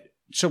to get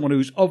someone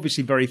who's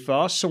obviously very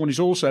fast, someone who's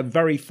also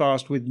very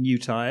fast with new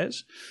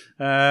tyres.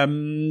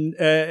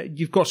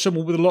 You've got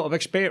someone with a lot of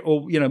experience,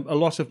 or a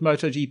lot of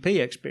MotoGP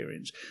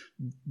experience.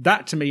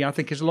 That, to me, I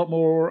think is a lot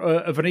more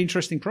of an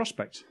interesting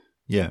prospect.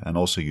 Yeah, and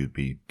also you'd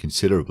be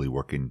considerably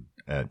weakening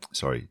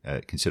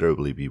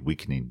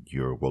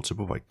your World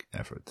Superbike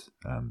effort,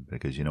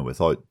 because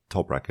without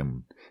Toprak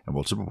and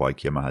World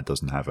Superbike, Yamaha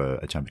doesn't have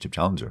a championship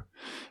challenger.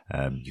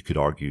 You could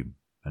argue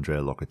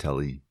Andrea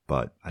Locatelli,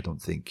 but I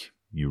don't think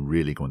you're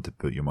really going to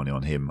put your money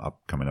on him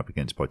coming up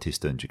against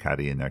Bautista and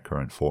Ducati in their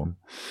current form.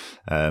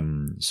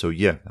 So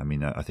yeah, I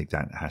mean, I think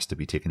that has to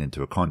be taken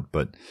into account.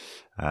 But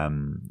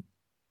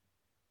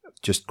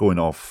just going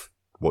off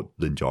what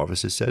Lynn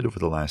Jarvis has said over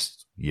the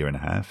last year and a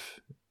half,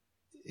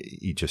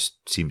 he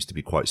just seems to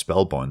be quite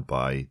spellbound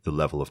by the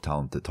level of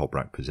talent that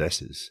Toprak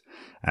possesses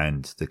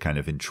and the kind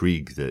of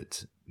intrigue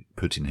that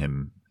putting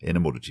him in a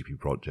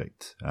MotoGP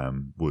project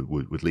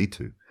would lead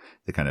to,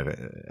 the kind of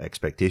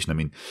expectation. I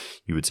mean,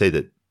 you would say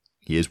that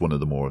he is one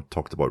of the more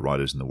talked about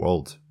riders in the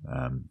world,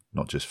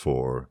 not just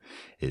for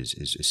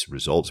his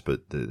results,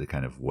 but the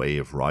kind of way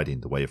of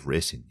riding, the way of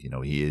racing.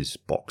 He is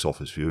box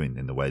office viewing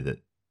in the way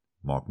that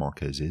Marc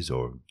Marquez is,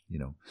 or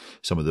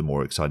some of the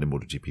more exciting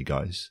MotoGP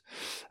guys.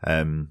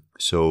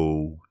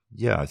 So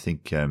yeah, I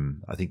think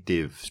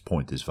Dave's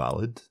point is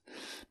valid,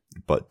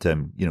 but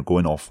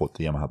going off what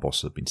the Yamaha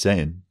bosses have been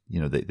saying,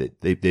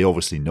 they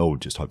obviously know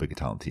just how big a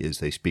talent he is.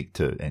 They speak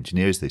to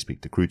engineers, they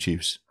speak to crew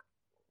chiefs,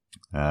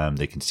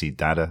 they can see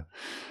data.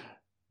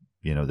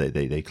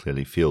 They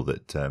clearly feel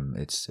that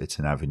it's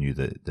an avenue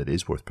that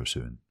is worth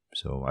pursuing.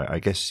 So I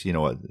guess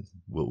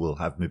we'll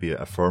have maybe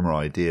a firmer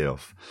idea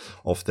of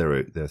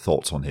their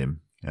thoughts on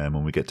him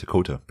when we get to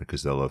COTA,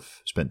 because they'll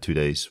have spent 2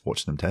 days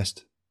watching them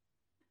test.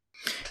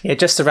 Yeah,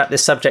 just to wrap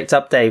this subject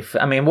up, Dave,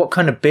 I mean, what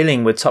kind of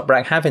billing would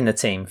Toprak have in the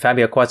team?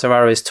 Fabio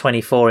Quartararo is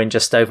 24 in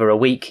just over a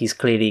week. He's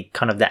clearly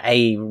kind of the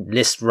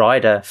A-list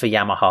rider for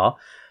Yamaha.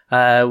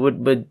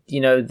 Would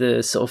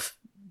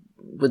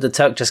the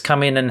Turk just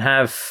come in and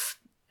have...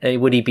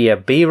 would he be a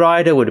B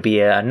rider? Would it be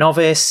a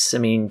novice? I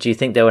mean, do you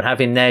think they would have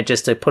him there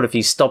just to put a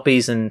few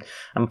stoppies and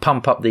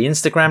pump up the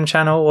Instagram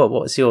channel?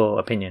 What's your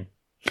opinion?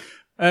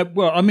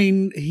 Well, I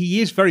mean, he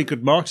is very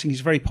good marketing.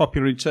 He's very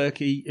popular in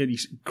Turkey, and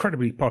he's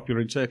incredibly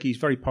popular in Turkey. He's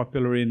very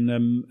popular in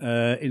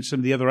some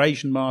of the other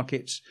Asian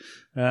markets.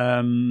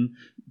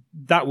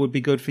 That would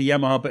be good for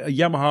Yamaha, but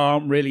Yamaha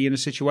aren't really in a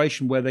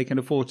situation where they can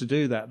afford to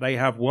do that. They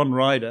have one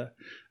rider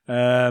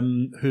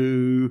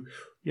who,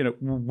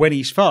 when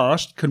he's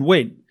fast, can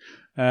win.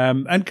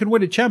 And can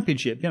win a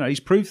championship.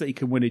 He's proved that he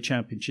can win a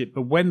championship.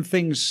 But when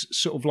things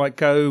sort of like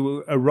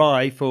go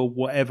awry for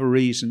whatever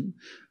reason,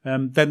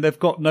 then they've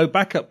got no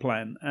backup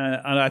plan.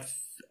 And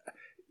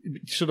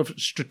sort of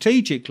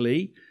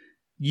strategically,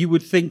 you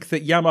would think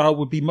that Yamaha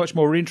would be much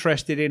more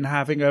interested in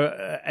having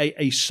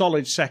a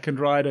solid second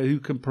rider who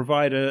can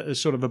provide a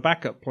sort of a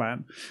backup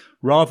plan,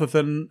 rather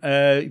than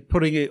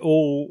putting it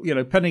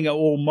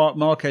all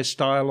Marquez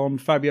style on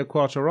Fabio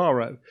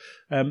Quartararo.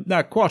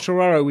 Now,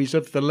 Quartararo is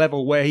of the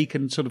level where he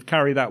can sort of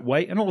carry that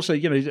weight. And also,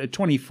 at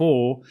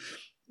 24,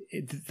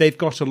 they've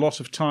got a lot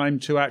of time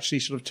to actually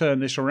sort of turn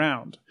this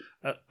around,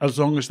 as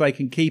long as they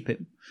can keep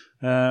him.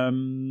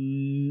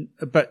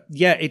 But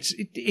yeah,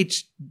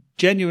 it's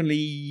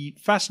genuinely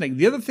fascinating.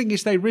 The other thing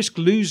is they risk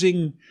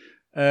losing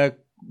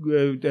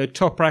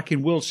Toprak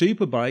in World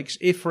Superbikes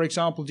if, for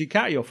example,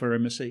 Ducati offer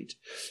him a seat.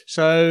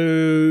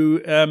 So,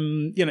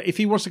 if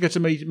he wants to go to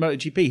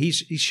MotoGP,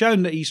 he's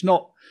shown that he's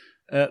not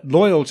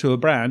loyal to a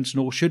brand,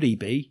 nor should he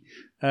be.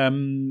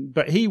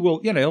 But he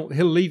will,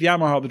 he'll leave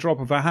Yamaha at the drop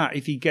of a hat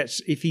if he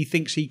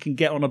thinks he can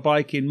get on a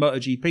bike in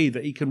MotoGP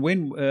that he can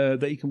win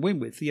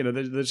with.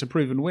 There's a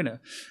proven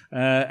winner.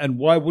 And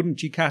why wouldn't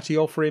Ducati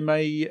offer him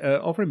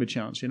a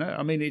chance?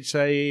 I mean, it's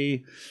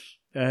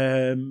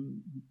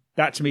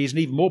that to me is an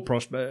even more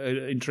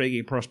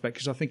intriguing prospect,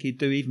 because I think he'd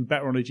do even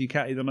better on a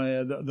Ducati than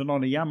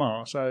on a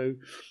Yamaha. So,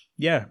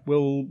 yeah,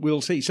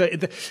 we'll see. So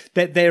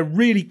they're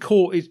really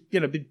caught,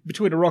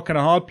 between a rock and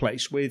a hard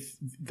place.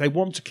 They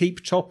want to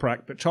keep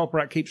Toprak, but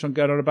Toprak keeps on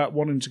going on about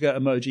wanting to go to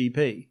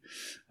MotoGP.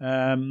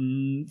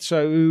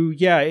 So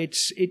yeah,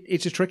 it's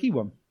a tricky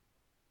one.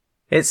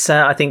 It's,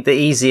 I think, the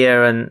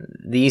easier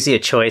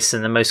choice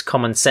and the most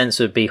common sense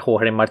would be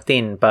Jorge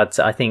Martin. But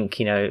I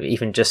think,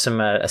 even just from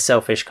a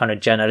selfish kind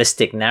of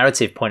journalistic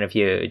narrative point of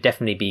view, it would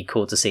definitely be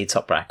cool to see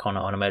Toprak on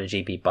a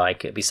MotoGP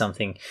bike. It'd be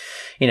something,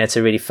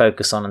 to really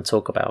focus on and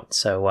talk about.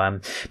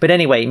 So, but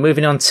anyway,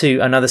 moving on to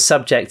another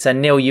subject.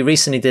 Neil, you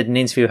recently did an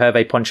interview with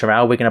Herve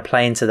Poncharal. We're going to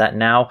play into that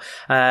now.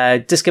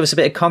 Just give us a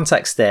bit of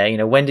context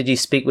there. When did you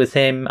speak with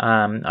him?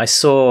 I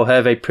saw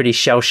Herve pretty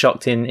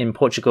shell-shocked in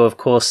Portugal, of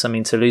course. I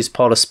mean, to lose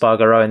Paulo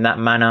Espargaro in that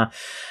manner,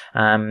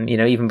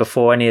 even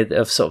before any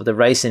of sort of the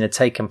racing had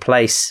taken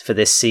place for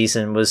this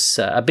season, was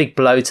a big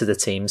blow to the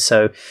team.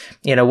 So,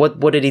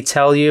 what did he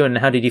tell you, and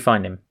how did you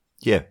find him?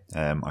 Yeah,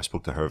 I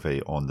spoke to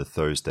Herve on the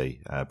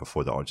Thursday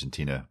before the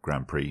Argentina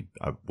Grand Prix.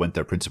 I went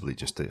there principally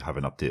just to have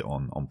an update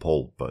on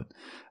Paul, but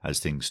as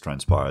things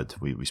transpired,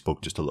 we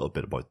spoke just a little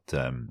bit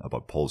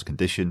about Paul's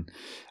condition,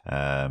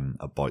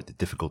 about the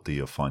difficulty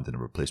of finding a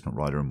replacement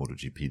rider in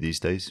MotoGP these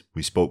days.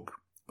 We spoke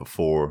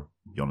before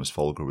Jonas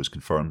Folger was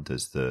confirmed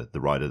as the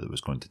rider that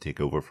was going to take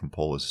over from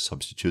Paul as a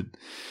substitute.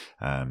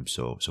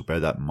 So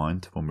bear that in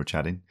mind when we're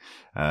chatting.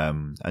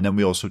 And then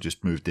we also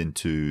just moved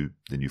into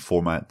the new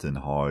format and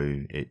how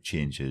it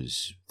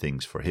changes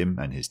things for him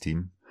and his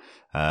team.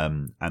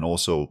 And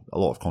also a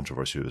lot of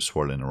controversy was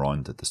swirling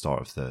around at the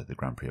start of the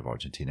Grand Prix of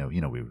Argentina.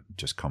 We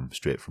just come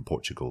straight from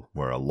Portugal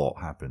where a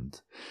lot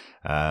happened.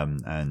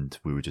 And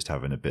we were just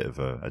having a bit of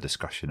a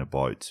discussion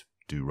about,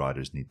 do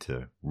riders need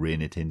to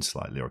rein it in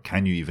slightly, or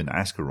can you even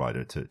ask a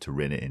rider to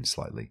rein it in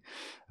slightly,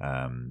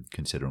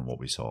 considering what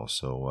we saw?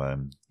 So,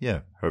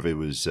 Herve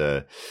was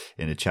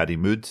in a chatty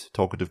mood,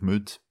 talkative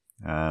mood,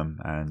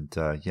 and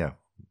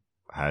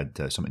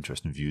had some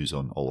interesting views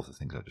on all of the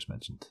things I just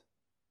mentioned.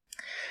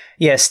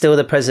 Yeah, still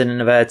the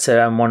president of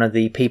COTA and one of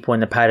the people in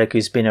the paddock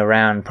who's been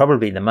around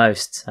probably the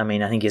most. I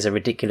mean, I think he has a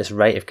ridiculous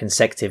rate of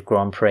consecutive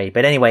Grand Prix.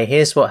 But anyway,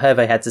 here's what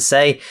Herve had to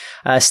say.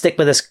 Stick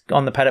with us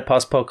on the Paddock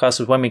Pass podcast,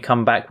 because when we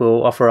come back,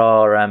 we'll offer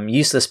our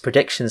useless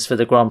predictions for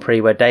the Grand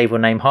Prix, where Dave will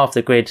name half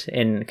the grid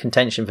in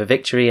contention for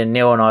victory, and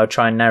Neil and I will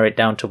try and narrow it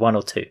down to one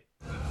or two.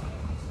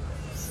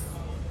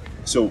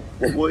 So,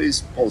 what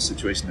is Paul's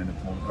situation in the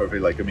moment,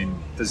 Herve? Like, I mean,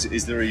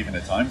 is there even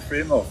a time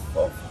frame of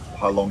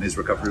how long his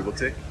recovery will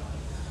take?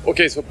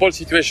 Okay, so Paul's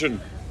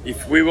situation,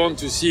 if we want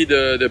to see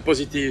the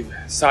positive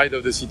side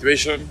of the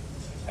situation,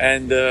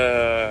 and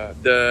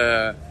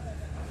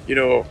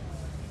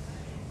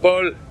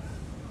Paul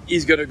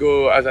is gonna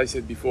go, as I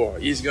said before,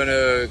 he's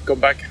gonna come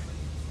back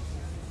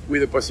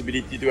with the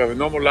possibility to have a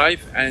normal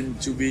life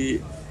and to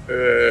be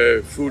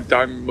a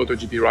full-time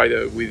MotoGP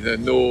rider with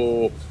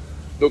no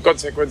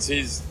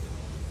consequences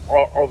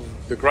of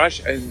the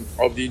crash and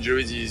of the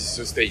injuries he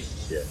sustained,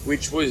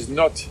 which was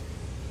not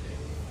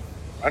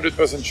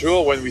 100%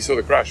 sure when we saw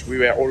the crash. We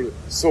were all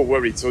so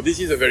worried. So this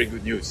is a very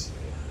good news.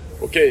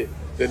 Okay,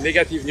 the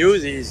negative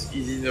news is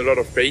he's in a lot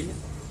of pain.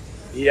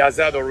 He has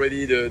had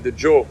already the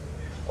jaw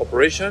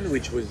operation,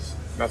 which was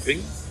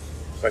nothing.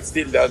 But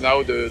still,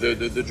 now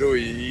the jaw,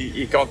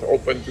 he can't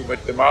open too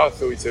much the mouth,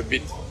 so it's a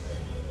bit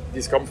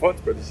discomfort,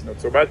 but it's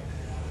not so bad.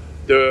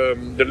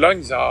 The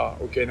lungs are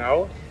okay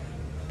now,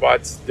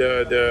 but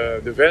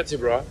the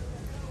vertebra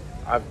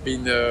have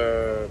been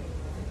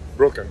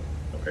broken.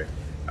 Okay.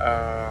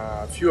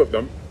 A few of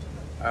them,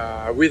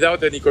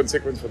 without any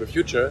consequence for the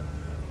future.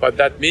 But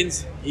that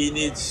means he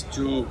needs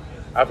to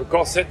have a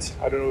corset.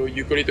 I don't know,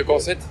 you call it a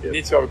corset? He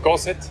needs to have a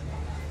corset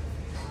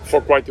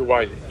for quite a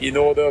while in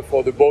order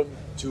for the bone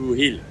to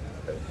heal.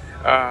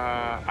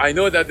 I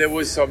know that there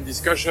was some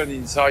discussion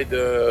inside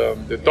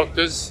the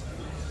doctors,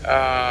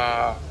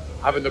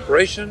 have an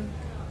operation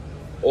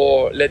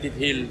or let it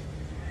heal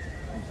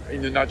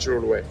in a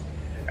natural way.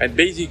 And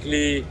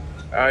basically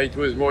it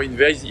was more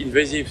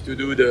invasive to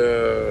do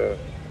the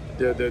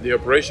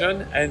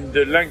operation, and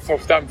the length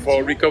of time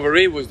for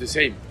recovery was the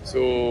same.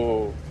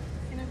 So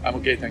I'm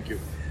okay, thank you.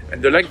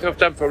 And the length of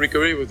time for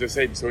recovery was the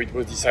same, so it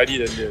was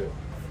decided and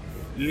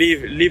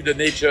leave the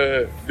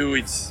nature do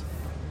its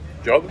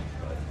job.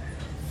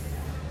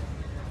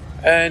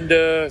 And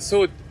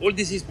so all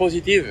this is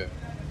positive.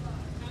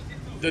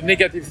 The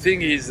negative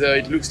thing is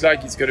it looks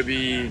like it's going to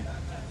be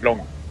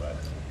long.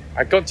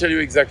 I can't tell you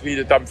exactly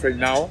the time frame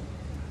now,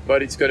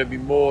 but it's going to be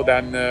more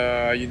than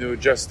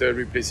just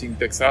replacing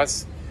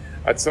Texas.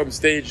 At some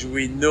stage,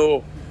 we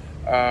know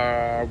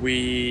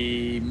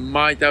we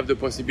might have the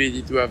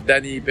possibility to have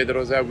Danny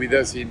Pedrosa with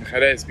us in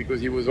Jerez,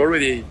 because he was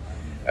already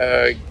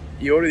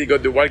he already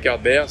got the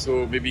wildcard there,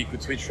 so maybe he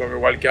could switch from a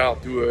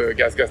wildcard to a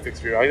GasGas Tech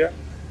 3 rider.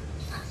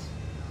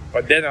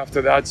 But then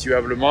after that, you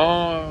have Le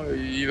Mans,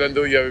 even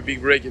though you have a big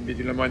break in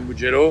between Le Mans and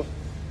Mugello.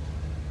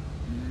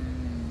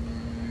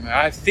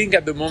 I think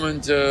at the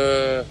moment,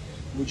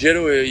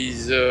 Mugello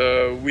is,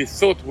 we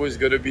thought was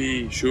going to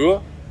be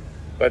sure,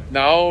 but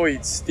now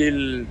it's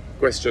still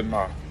question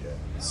mark.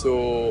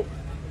 So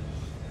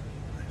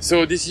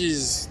this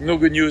is no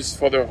good news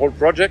for the whole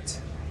project.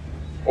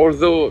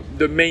 Although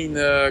the main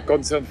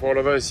concern for all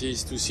of us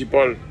is to see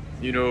Paul,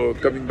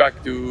 coming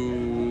back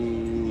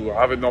to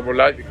have a normal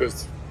life,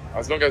 because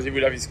as long as he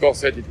will have his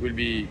corset, it will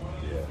be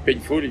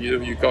painful.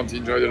 You can't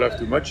enjoy the life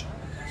too much.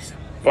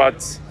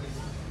 But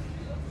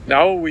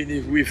now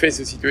we face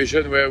a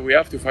situation where we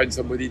have to find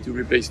somebody to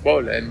replace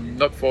Paul, and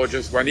not for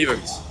just one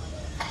event.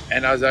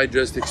 And as I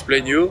just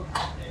explained you,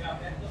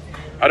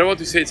 I don't want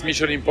to say it's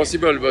mission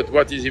impossible, but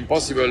what is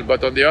impossible?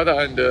 But on the other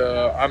hand,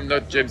 I'm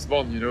not James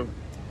Bond,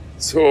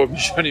 So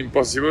mission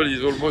impossible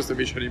is almost a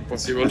mission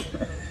impossible.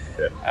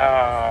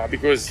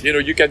 Because,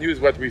 you can use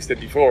what we've said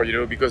before,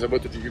 because a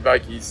MotoGP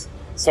bike is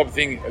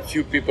something a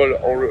few people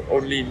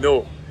only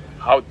know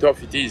how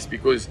tough it is.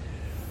 Because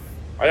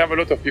I have a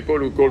lot of people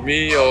who call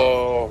me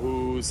or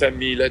who send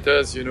me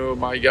letters,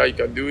 my guy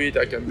can do it,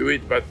 I can do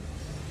it. But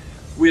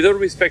with all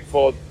respect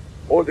for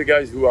all the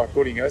guys who are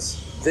calling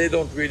us, they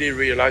don't really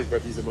realize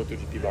what is a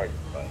MotoGP bike.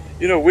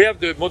 We have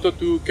the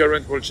Moto2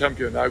 current world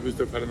champion,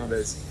 Augusto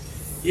Fernandez.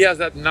 He has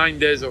had 9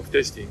 days of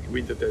testing,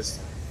 winter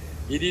test.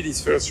 He did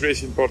his first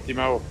race in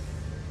Portimao,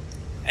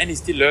 and he's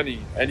still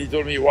learning. And he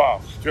told me,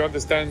 wow, to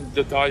understand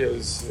the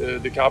tires,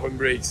 the carbon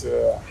brakes,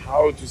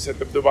 how to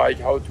set up the bike,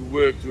 how to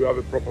work to have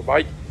a proper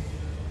bike,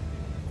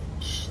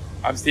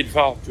 I'm still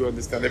far to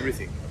understand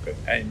everything. Okay.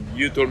 And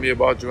you told me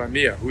about Joan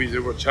Mir, who is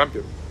a world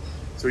champion.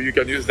 So you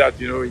can use that,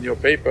 in your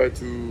paper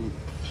to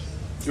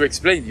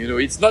explain.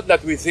 It's not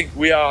that we think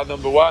we are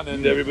number one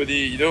and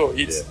everybody,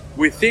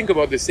 we think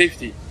about the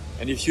safety.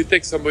 And if you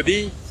take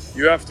somebody,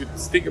 you have to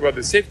think about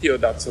the safety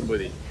of that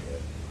somebody.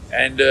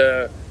 And,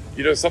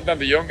 sometimes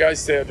the young guys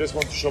say, I just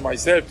want to show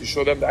myself, to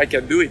show them that I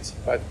can do it.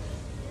 But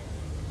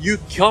you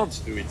can't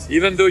do it.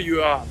 Even though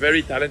you are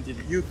very talented,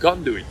 you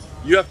can't do it.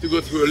 You have to go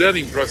through a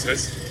learning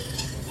process.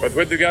 But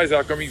when the guys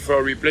are coming for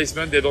a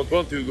replacement, they don't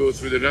want to go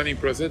through the learning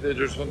process, they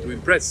just want to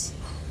impress.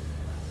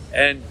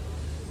 And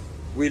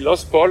we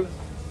lost Paul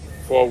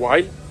for a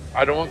while.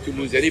 I don't want to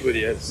lose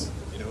anybody else.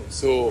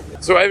 So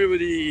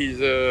everybody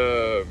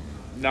is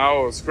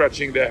now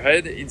scratching their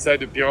head inside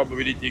the Pira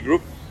Mobility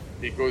group,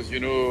 because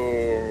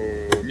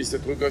Mr.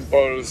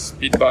 Trunkenpol,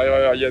 Speed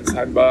Bayer, Jens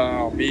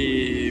Hanbar,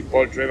 me,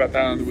 Paul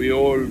Trevathan, we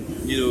all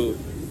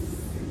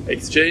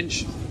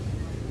exchange.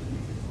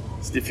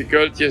 It's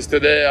difficult.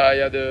 Yesterday I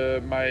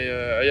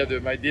had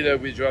my dinner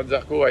with Johan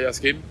Zarco. I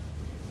asked him,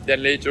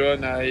 Then later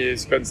on, I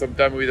spent some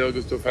time with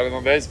Augusto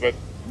Fernandez, but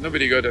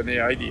nobody got any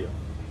idea.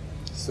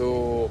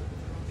 So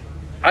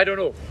I don't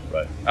know.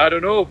 Right. I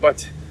don't know,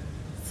 but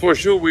for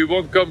sure we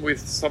won't come with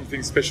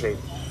something special.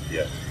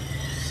 Yeah.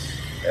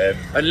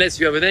 Unless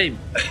you have a name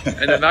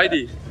and an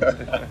ID.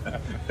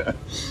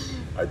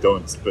 I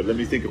don't, but let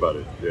me think about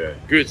it. Yeah.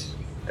 Good.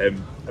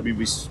 I mean,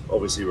 we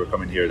obviously were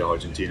coming here to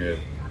Argentina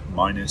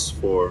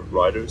 -4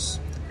 riders.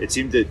 It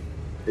seemed that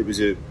it was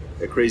a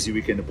crazy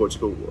weekend in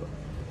Portugal.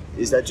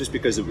 Is that just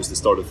because it was the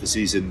start of the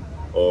season,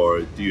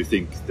 or do you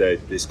think that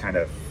this kind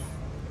of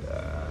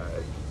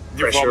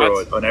pressure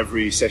on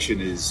every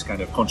session is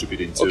kind of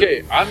contributing to?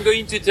 Okay, I'm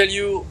going to tell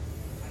you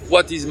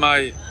what is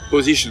my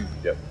position.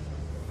 Yeah.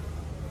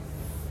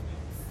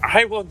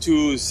 I want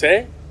to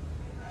say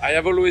I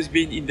have always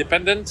been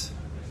independent.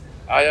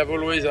 I have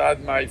always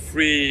had my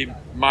free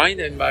mind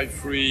and my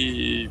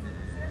free,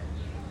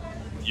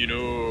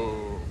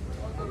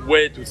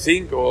 way to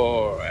think,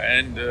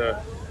 and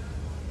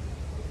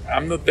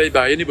I'm not paid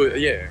by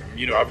anybody.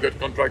 Yeah, I've got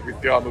contract with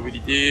PR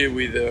Mobility,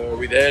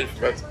 with Elf,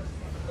 but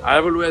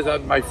I've always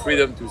had my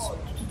freedom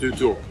to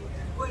talk.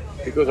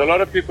 Because a lot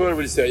of people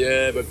will say,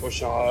 yeah, but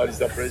Poncharal is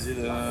the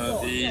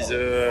president, he's,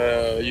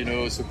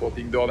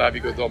 supporting Dorna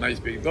because Dorna is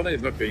paying. Dorna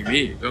is not paying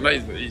me. Dorna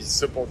is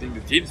supporting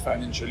the teams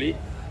financially,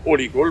 all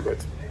equal, but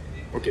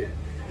okay.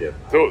 Yeah.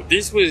 So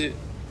this was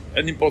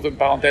an important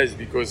parenthesis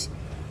because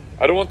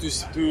I don't want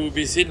to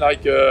be seen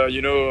like,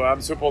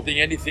 I'm supporting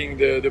anything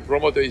the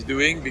promoter is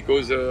doing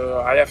because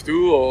I have to,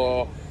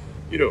 or,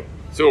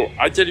 So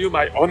I tell you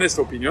my honest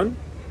opinion.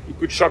 It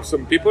could shock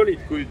some people, it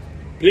could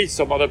please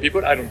some other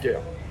people, I don't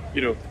care.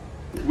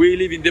 We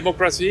live in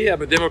democracy,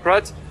 I'm a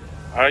Democrat.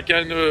 I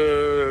can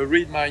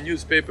read my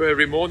newspaper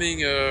every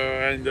morning,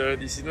 and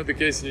this is not the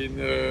case in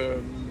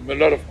a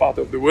lot of parts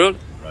of the world.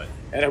 Right.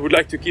 And I would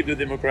like to keep the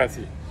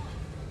democracy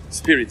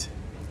spirit.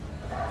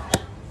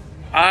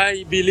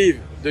 I believe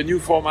the new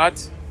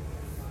format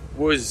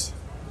was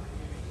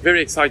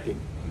very exciting.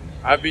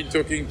 I've been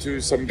talking to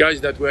some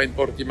guys that were in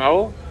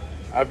Portimao.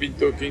 I've been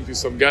talking to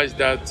some guys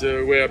that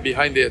were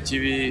behind their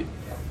TV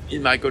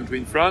in my country,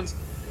 in France.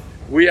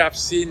 We have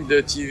seen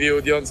the TV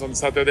audience on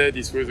Saturday.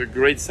 This was a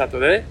great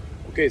Saturday.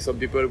 Okay, some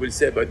people will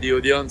say, but the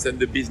audience and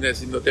the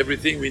business is not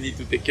everything. We need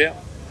to take care.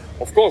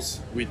 Of course,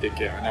 we take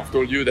care. And I've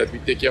told you that we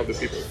take care of the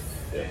people.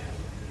 Yeah.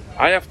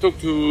 I have talked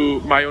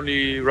to my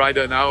only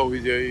rider now,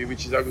 which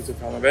is Augusto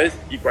Fernandez.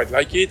 He quite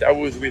like it. I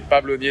was with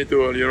Pablo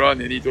Nieto earlier on,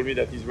 and he told me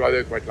that his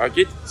rider quite like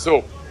it.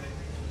 So,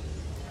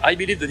 I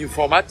believe the new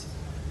format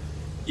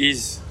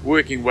is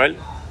working well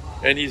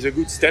and is a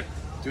good step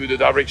to the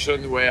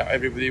direction where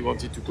everybody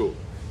wanted to go.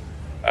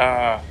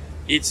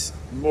 It's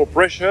more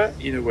pressure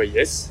in a way,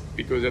 yes,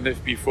 because an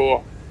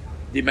FP4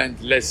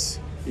 demands less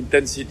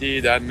intensity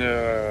than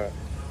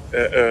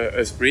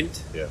a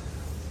sprint. Yeah.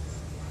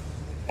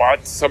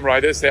 But some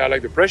riders say I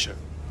like the pressure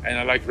and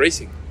I like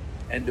racing,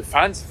 and the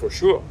fans for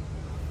sure.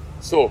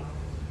 So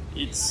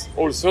it's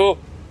also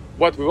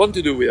what we want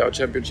to do with our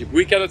championship.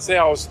 We cannot say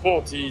our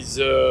sport is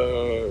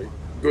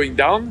going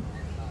down,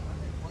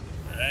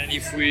 and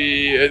if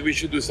we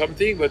should do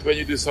something. But when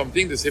you do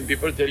something, the same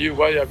people tell you,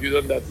 why have you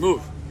done that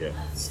move? Yeah.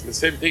 It's the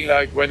same thing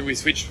like when we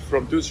switched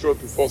from 2-stroke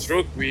to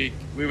 4-stroke, we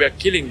were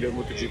killing the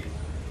MotoGP,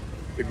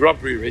 the Grand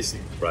Prix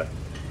racing. Right.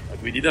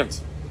 But we didn't.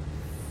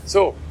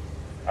 So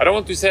I don't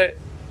want to say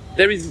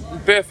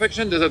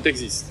perfection doesn't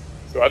exist.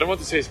 So I don't want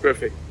to say it's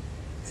perfect.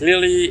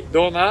 Clearly,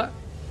 Dorna,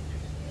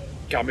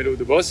 Carmelo,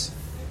 the boss,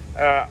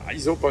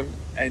 is open,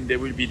 and there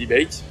will be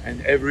debate.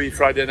 And every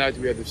Friday night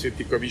we have the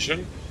safety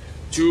commission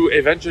to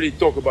eventually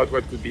talk about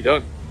what could be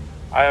done.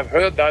 I have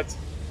heard that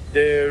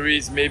there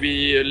is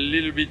maybe a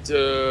little bit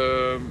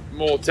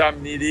more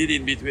time needed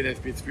in between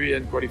FP3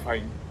 and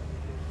qualifying.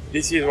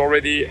 This is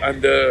already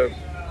under,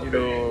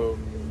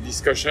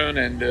 discussion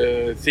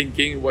and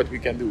thinking what we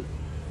can do.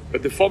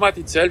 But the format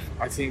itself,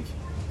 I think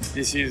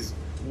this is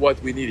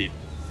what we needed.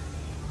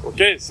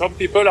 Okay, some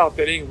people are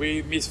telling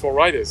we miss 4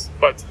 riders,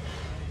 but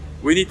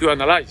we need to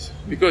analyze.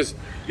 Because,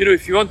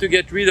 if you want to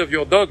get rid of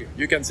your dog,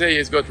 you can say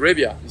he's got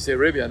rabies. You say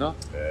rabies, no?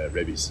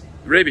 Rabies.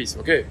 Rabies,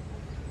 okay.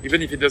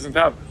 Even if it doesn't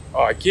have.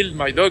 Oh, I killed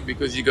my dog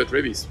because he got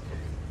rabies.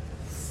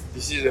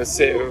 This is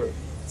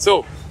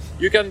so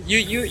you can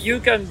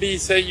be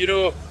saying,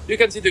 you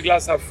can see the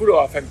glass half full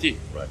or half empty.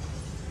 Right.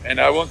 And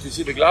I want to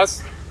see the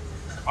glass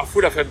half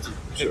full, half empty.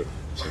 Sure.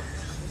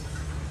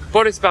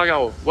 Paul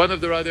Espargaro, one of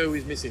the riders who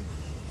is missing.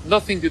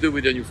 Nothing to do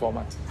with the new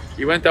format.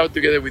 He went out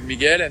together with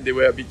Miguel, and they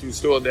were a bit too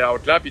slow on their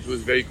outlap. It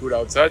was very cool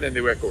outside, and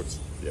they were caught.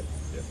 Yeah.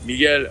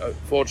 Miguel,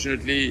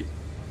 fortunately,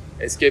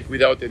 escaped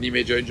without any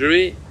major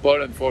injury.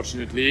 Paul,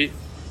 unfortunately,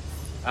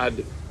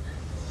 had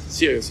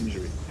serious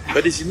injury.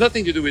 But this is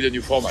nothing to do with the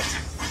new format.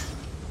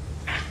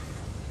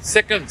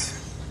 Second,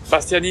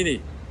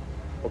 Bastianini.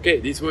 Okay,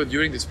 this was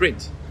during the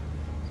sprint.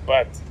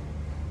 But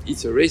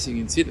it's a racing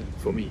incident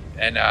for me.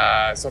 And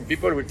some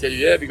people will tell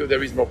you, yeah, because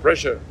there is more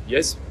pressure.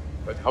 Yes,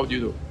 but how do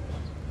you know?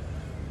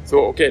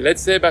 So, okay,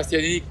 let's say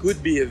Bastianini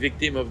could be a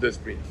victim of the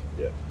sprint.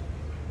 Yeah.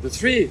 The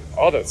 3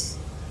 others,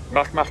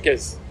 Marc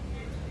Marquez,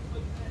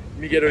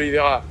 Miguel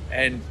Oliveira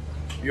and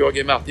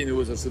Jorge Martin, who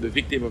was also the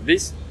victim of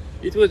this,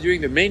 it was during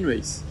the main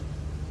race.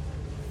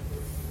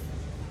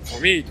 For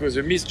me, it was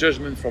a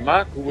misjudgment from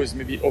Mark, who was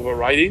maybe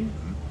overriding,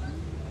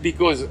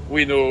 because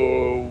we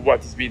know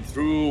what he's been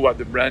through, what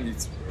the brand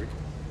is.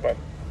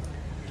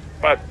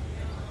 But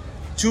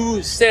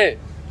to say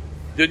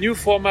the new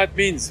format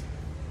means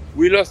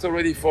we lost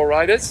already 4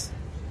 riders,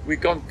 we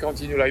can't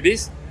continue like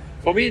this,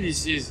 for me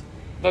this is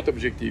not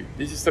objective,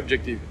 this is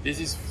subjective, this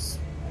is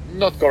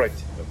not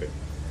correct. Okay.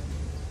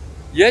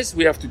 Yes,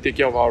 we have to take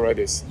care of our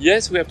riders.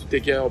 Yes, we have to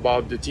take care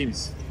about the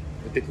teams,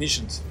 the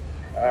technicians.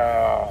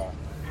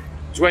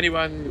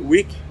 21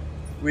 week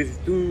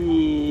with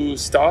 2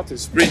 starts, a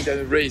sprint and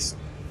a race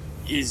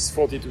is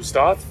 42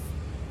 starts.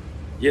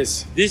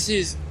 Yes, this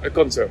is a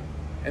concern,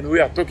 and we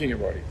are talking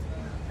about it.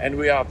 And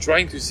we are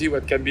trying to see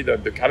what can be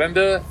done. The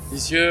calendar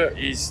this year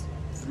is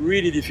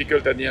really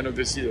difficult at the end of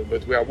the season,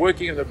 but we are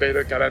working on a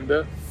better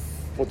calendar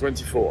for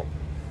 24.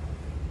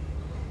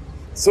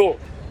 So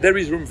there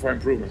is room for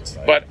improvement.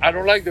 Right. But I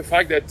don't like the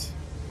fact that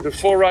the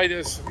 4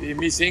 riders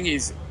missing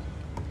is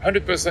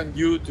 100%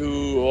 due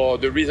to or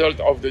the result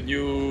of the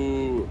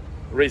new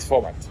race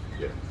format.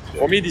 Yeah.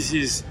 For me, this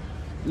is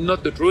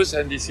not the truth,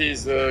 and this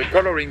is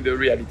coloring the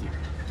reality.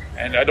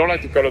 And I don't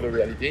like to color the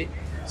reality.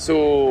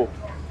 So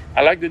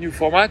I like the new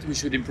format, we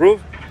should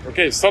improve.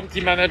 Okay, some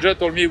team manager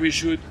told me we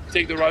should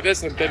take the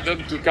riders and tell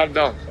them to calm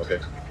down. Okay.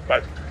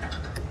 But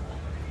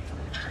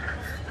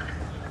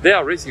they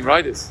are racing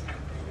riders.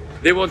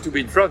 They want to be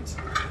in front.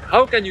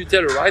 How can you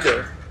tell a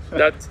rider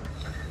that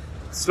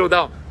slow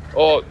down,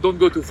 or don't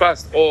go too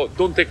fast, or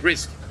don't take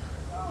risk?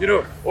 You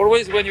know,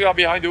 always when you are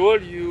behind the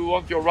wheel, you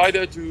want your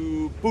rider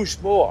to push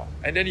more.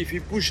 And then if he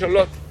push a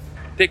lot,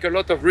 take a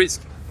lot of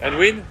risk and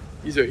win,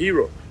 he's a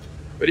hero.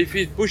 But if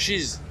he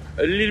pushes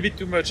a little bit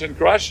too much and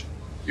crash,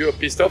 you're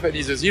pissed off and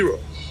he's a 0.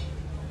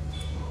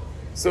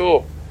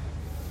 So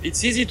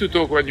it's easy to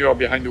talk when you are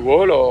behind the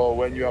wall or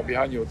when you are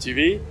behind your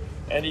TV,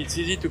 and it's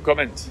easy to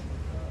comment.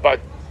 But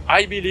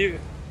I believe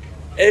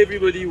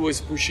everybody was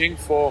pushing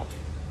for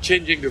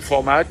changing the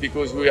format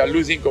because we are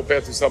losing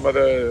compared to some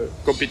other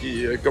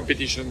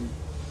competition,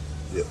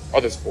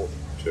 other sport.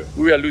 Sure.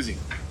 We are losing.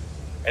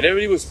 And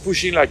everybody was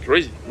pushing like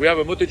crazy. We have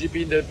a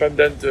MotoGP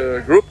independent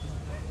group,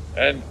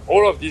 and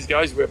all of these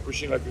guys were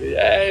pushing like,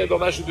 hey,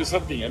 Dorna should do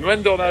something. And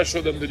when Dorna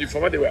showed them the new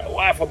format, they were,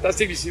 wow,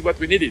 fantastic, this is what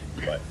we needed.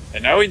 Right.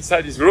 And now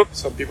inside this group,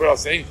 some people are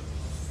saying,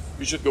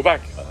 we should go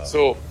back.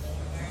 So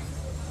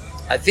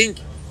I think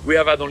we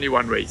have had only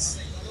one race.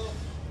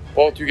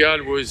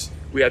 Portugal was,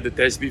 we had the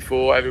test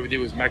before, everybody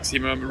was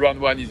maximum.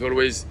 Round 1 is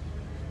always,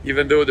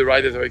 even though the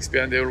riders are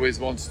experienced, they always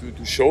want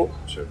to show,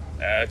 Sure.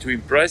 to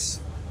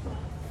impress.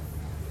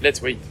 Let's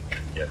wait.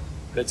 Yeah.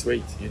 Let's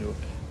wait, you know.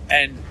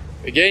 And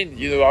again,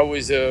 you know, I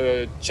was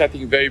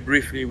chatting very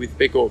briefly with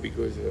Pecco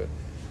because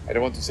I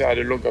don't want to say I had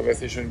a long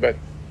conversation, but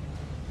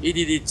he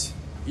did it.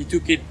 He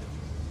took it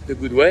the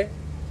good way.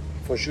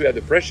 For sure, he had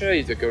the pressure.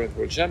 He's the current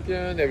world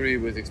champion. Everybody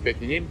was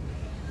expecting him,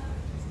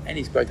 and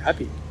he's quite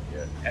happy.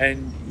 Yeah.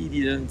 And he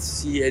didn't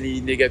see any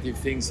negative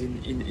things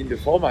in the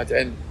format.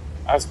 And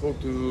I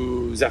spoke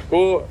to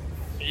Zarco,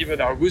 even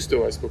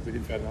Augusto. I spoke to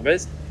him,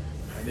 Fernandez,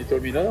 and they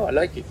told me, no, I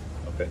like it.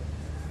 Okay.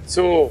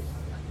 So,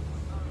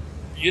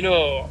 you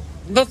know,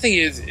 nothing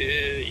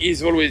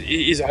is always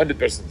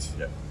 100%.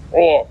 Yeah.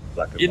 Or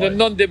Black and in a white.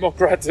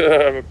 non-democrat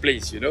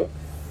place, you know.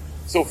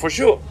 So for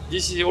sure,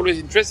 this is always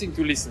interesting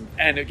to listen.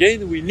 And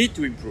again, we need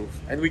to improve,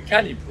 and we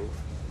can improve.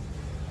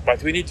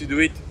 But we need to do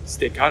it,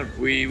 stay calm.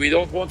 We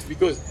don't want,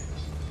 because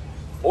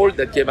all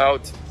that came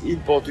out in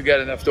Portugal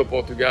and after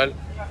Portugal,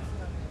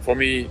 for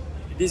me,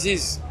 this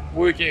is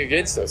working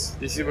against us.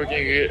 This is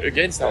working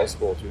against our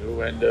sport, you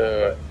know. And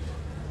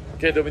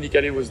okay,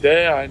 Dominicali was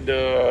there, and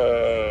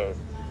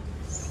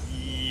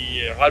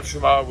Ralf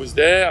Schumacher was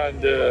there,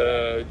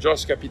 and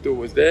Josh Capito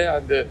was there,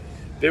 and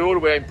they all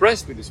were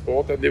impressed with the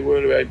sport, and they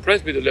were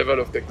impressed with the level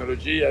of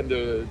technology and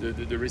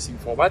the racing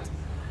format.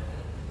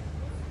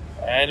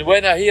 And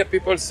when I hear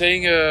people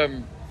saying,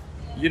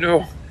 you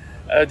know,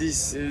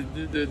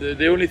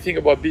 the only thing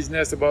about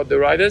business about the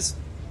riders,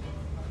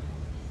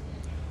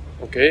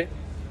 okay,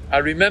 I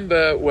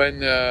remember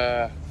when,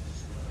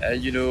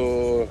 you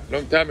know,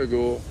 long time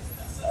ago,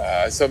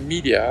 some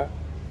media,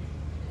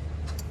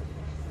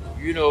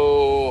 you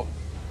know,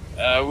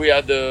 we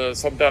had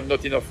sometimes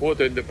not enough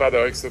water in the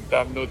paddock,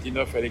 sometimes not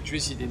enough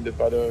electricity in the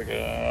paddock,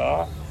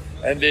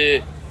 and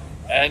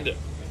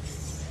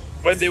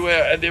when they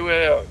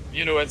were,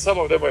 you know, and some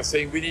of them were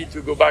saying we need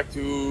to go back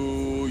to,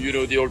 you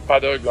know, the old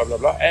paddock, blah blah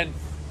blah, and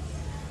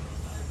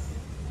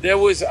there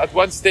was at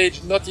one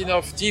stage not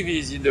enough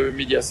TVs in the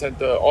media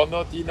center, or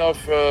not enough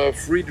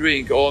free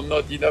drink, or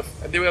not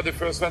enough, and they were the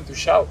first one to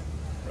shout.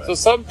 Right. So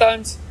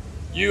sometimes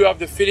you have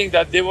the feeling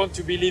that they want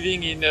to be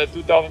living in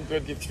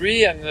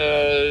 2023 and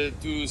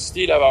to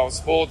still have our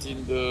sport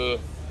in the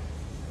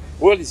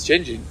world is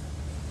changing.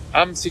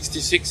 I'm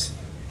 66,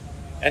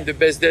 and the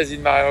best days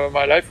in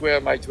my life were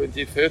my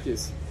 20s,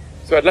 30s.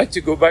 So I'd like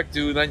to go back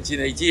to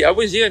 1980. I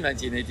was here in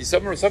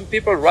 1980. Some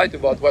people write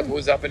about what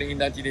was happening in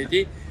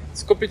 1980.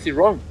 It's completely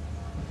wrong.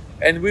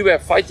 And we were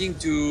fighting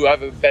to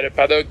have a better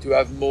paddock, to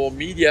have more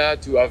media,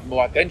 to have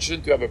more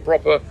attention, to have a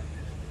proper...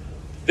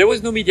 There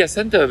was no media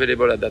center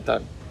available at that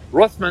time.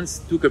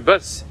 Rothmans took a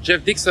bus.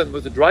 Jeff Dixon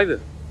was the driver.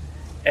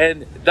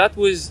 And that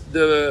was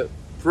the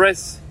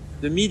press,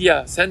 the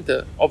media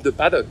center of the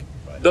paddock,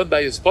 done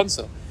by a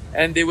sponsor.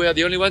 And they were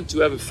the only one to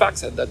have a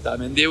fax at that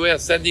time. And they were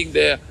sending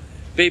their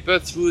paper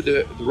through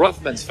the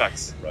Rothmans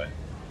fax. Right.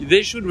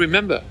 They should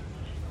remember,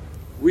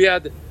 we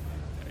had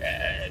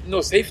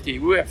no safety.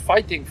 We were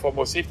fighting for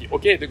more safety.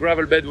 Okay, the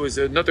gravel bed was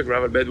not a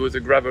gravel bed, was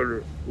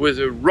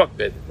a rock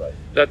bed. Right.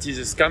 That is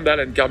a scandal,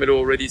 and Carmelo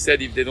already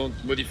said if they don't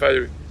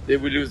modify, they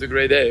will lose the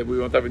grade A. We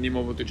won't have any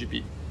more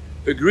MotoGP.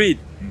 Agreed.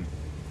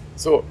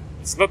 So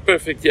it's not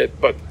perfect yet,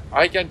 but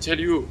I can tell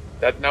you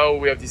that now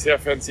we have these air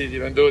fences,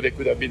 even though there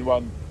could have been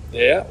one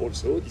there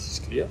also, this is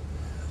clear.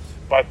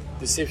 But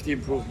the safety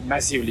improved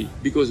massively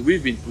because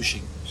we've been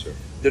pushing. Sure.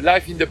 The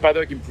life in the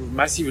paddock improved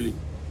massively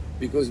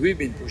because we've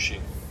been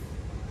pushing.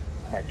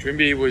 Mike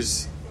Trimby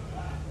was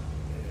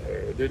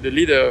the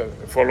leader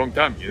for a long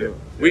time. You know?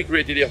 Yeah. We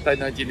created Airtight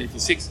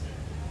 1986.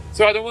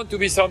 So I don't want to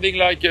be sounding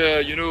like,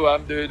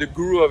 I'm the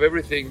guru of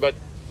everything, but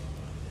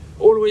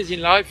always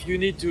in life you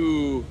need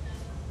to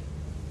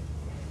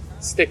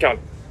stay calm.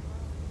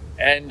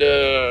 And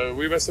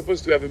we were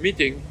supposed to have a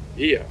meeting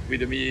here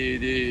with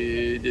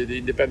the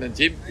independent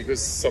team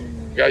because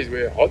some guys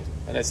were hot,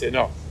 and I said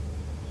no.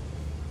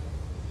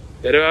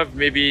 Better have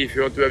maybe if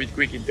you want to have it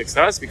quick in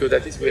Texas, because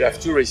at least we'll have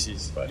 2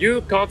 races. Right.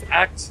 You can't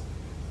act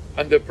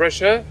under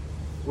pressure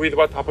with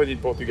what happened in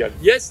Portugal.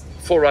 Yes,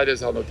 4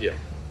 riders are not here.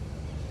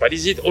 But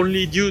is it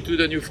only due to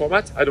the new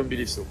format? I don't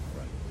believe so.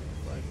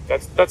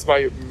 Right. That's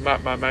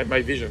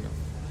my vision.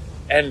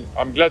 And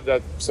I'm glad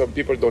that some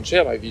people don't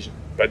share my vision,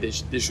 but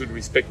they should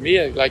respect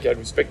me like I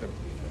respect them.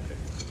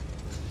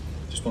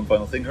 Just one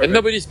final thing, Herve. And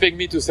nobody's paying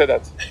me to say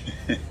that.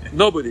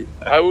 Nobody.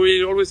 I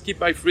will always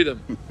keep my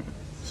freedom.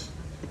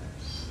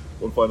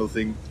 One final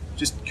thing,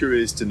 just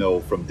curious to know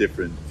from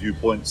different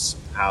viewpoints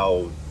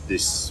how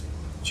this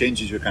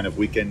changes your kind of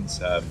weekends.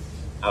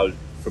 How,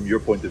 from your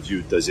point of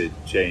view, does it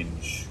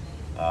change?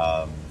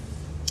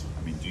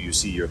 Do you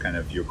see your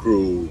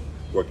crew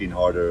working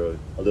harder,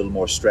 a little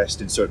more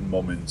stressed in certain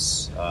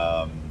moments?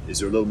 Is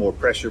there a little more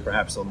pressure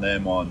perhaps on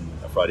them on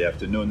a Friday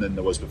afternoon than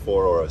there was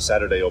before, or a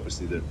Saturday?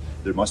 Obviously,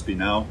 there must be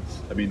now.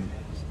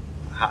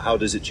 How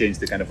does it change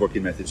the kind of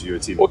working methods of your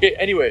team? Okay,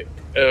 anyway,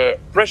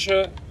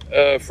 pressure.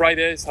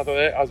 Friday,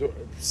 Saturday,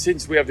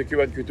 since we have the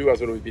Q1, Q2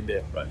 has always been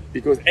there. Right.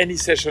 Because any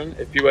session,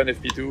 FP1,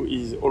 FP2,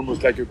 is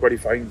almost like a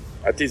qualifying,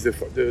 at least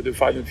the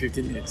final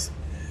 15 minutes.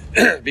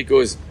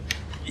 Because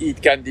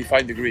it can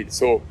define the grid.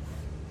 So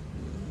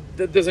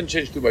that doesn't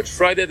change too much.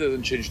 Friday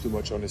doesn't change too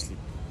much, honestly.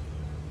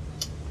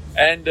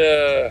 And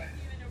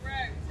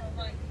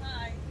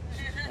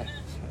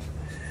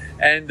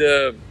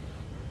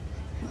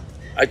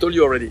I told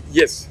you already,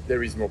 yes,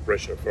 there is more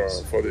pressure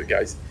for the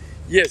guys.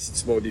 Yes,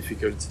 it's more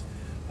difficult.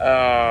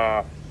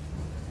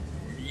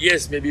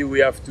 Yes, maybe we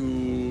have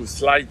to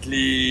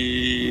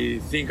slightly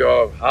think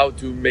of how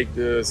to make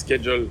the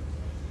schedule.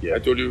 Yeah. I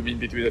told you in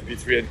between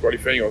FP3 and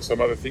qualifying or some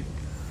other thing,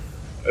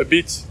 a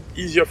bit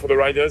easier for the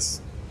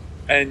riders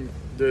and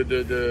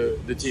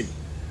the team.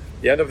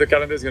 The end of the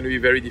calendar is going to be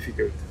very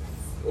difficult.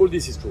 All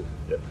this is true.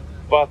 Yeah.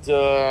 But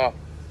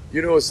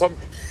some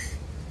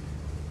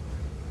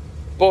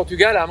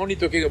Portugal. I'm only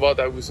talking about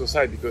Augusto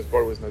side because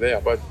Paul was not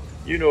there. But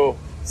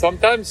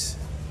sometimes,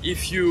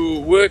 if you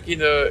work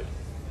in a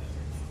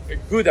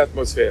good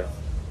atmosphere,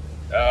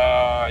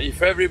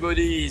 if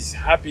everybody is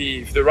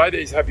happy, if the rider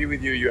is happy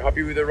with you, you're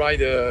happy with the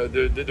rider,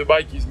 the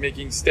bike is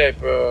making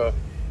step,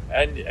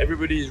 and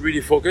everybody is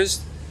really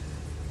focused,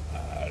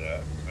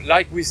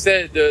 like we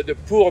said, the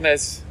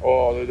poorness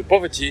or the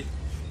poverty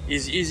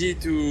is easy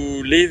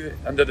to live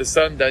under the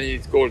sun than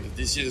it's cold.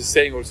 This is a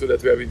saying also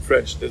that we have in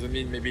French. Doesn't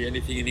mean maybe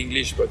anything in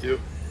English, but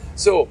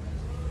so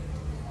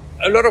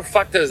a lot of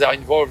factors are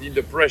involved in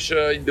the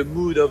pressure, in the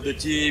mood of the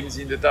teams,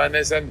 in the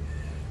tiredness. And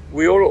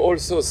we all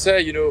also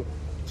say,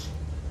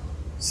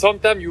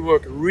 sometimes you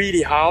work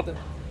really hard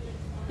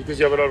because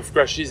you have a lot of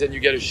crashes and you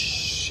get a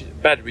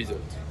bad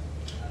result.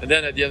 And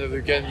then at the end of the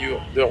weekend,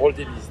 the whole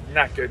team is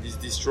knackered, is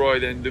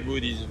destroyed, and the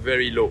mood is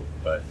very low.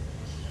 Right.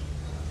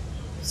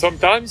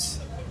 Sometimes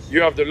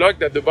you have the luck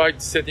that the bike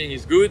setting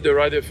is good, the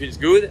rider feels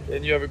good,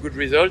 and you have a good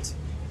result.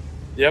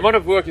 The amount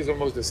of work is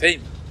almost the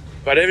same.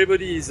 But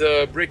everybody is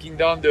breaking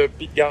down the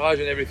pit garage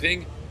and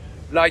everything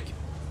like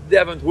they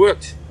haven't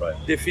worked. Right.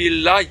 They feel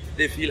light,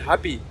 they feel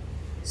happy.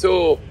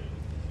 So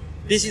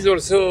this is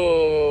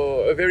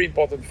also a very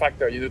important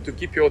factor, to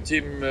keep your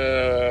team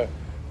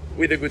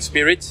with a good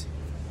spirit.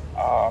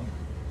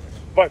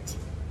 But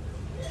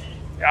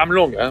I'm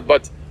long,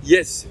 but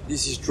yes,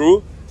 this is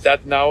true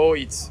that now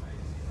it's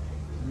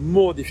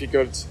more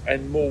difficult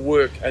and more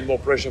work and more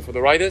pressure for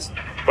the riders,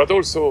 but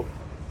also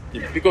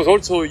because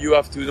also you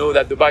have to know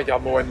that the bike are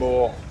more and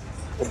more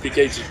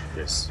complicated.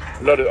 Yes.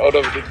 A lot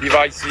of the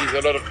devices,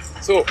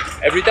 so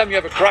every time you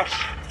have a crash,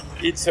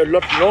 it's a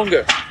lot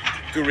longer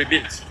to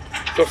rebuild.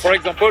 So for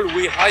example,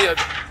 we hired,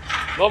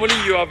 normally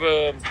you have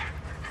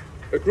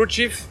a crew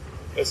chief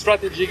a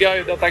strategy guy,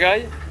 a data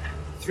guy,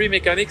 3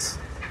 mechanics,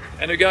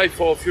 and a guy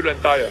for fuel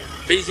and tire.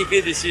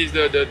 Basically, this is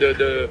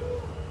the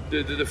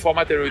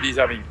format everybody is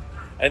having.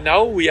 And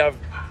now we have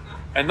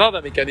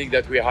another mechanic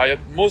that we hired.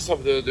 Most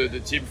of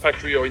the team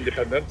factory or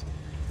independent.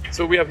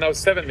 So we have now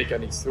 7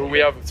 mechanics. So we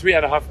have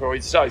 3.5 for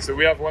each side. So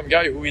we have one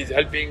guy who is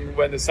helping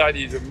when the side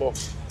is more.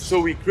 So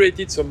we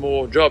created some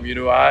more job.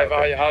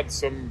 I had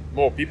some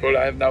more people.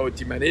 I have now a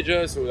team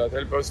manager, so that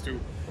helps us to.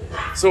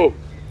 So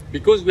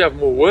because we have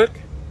more work,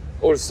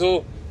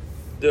 also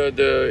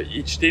the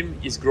each team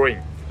is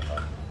growing.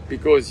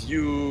 Because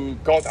you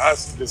can't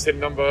ask the same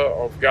number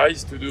of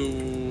guys to do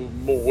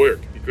more work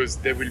because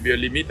there will be a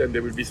limit and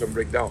there will be some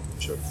breakdown.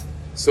 Sure.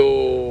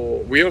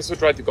 So we also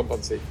try to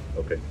compensate.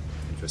 Okay,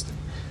 interesting.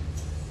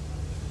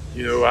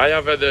 I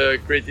have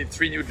created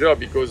 3 new jobs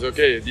because,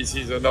 this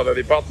is another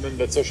department,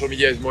 but social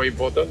media is more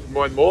important,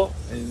 more and more.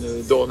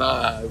 And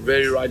Donna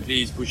very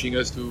rightly is pushing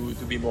us to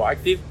be more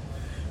active.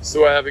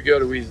 So I have a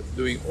girl who is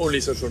doing only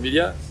social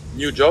media,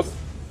 new job,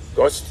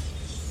 cost.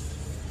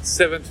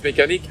 7th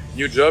mechanic,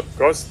 new job,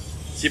 cost.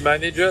 Team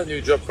manager,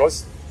 new job,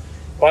 cost.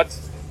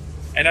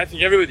 And I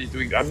think everybody's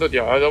doing, I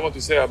don't want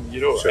to say,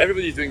 Sure.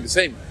 Everybody's doing the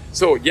same.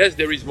 So yes,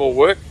 there is more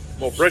work,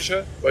 more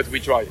pressure, but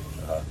we try.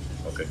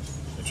 Okay,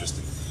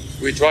 interesting.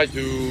 We try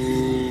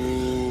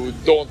to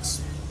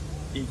don't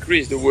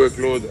increase the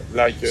workload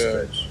like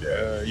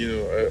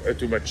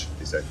too much.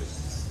 Exactly.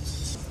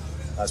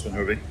 That's one,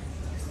 Herve.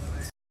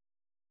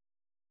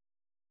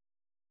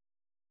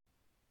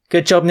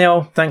 Good job,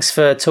 Neil. Thanks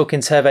for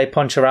talking to Herve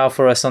Poncharal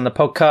for us on the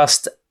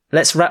podcast.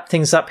 Let's wrap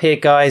things up here,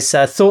 guys.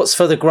 Thoughts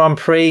for the Grand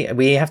Prix.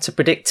 We have to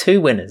predict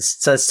 2 winners.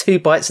 So it's 2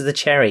 bites of the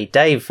cherry.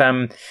 Dave,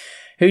 who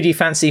do you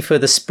fancy for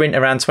the sprint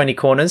around 20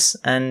 corners?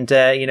 And,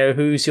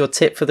 who's your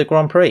tip for the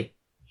Grand Prix?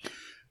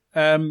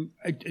 Do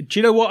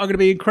you know what? I'm going to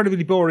be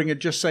incredibly boring and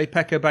just say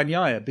Pecco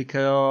Bagnaia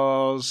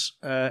because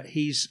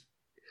he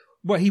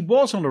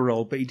was on a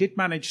roll, but he did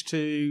manage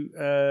to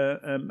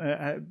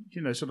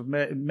sort of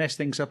mess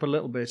things up a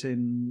little bit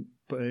in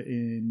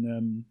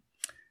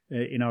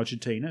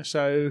Argentina.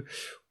 So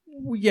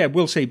yeah,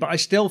 we'll see. But I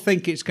still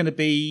think it's going to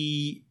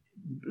be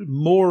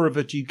more of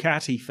a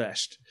Ducati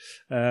fest.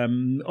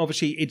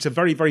 Obviously, it's a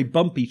very, very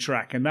bumpy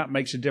track, and that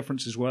makes a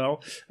difference as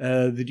well.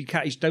 The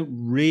Ducatis don't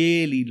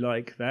really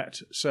like that.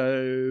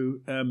 So,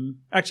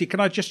 actually, can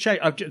I just change?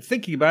 I'm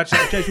thinking about it.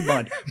 I've changed my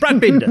mind.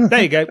 Brad Binder.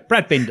 There you go.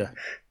 Brad Binder.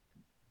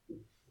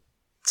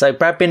 So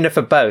Brad Binder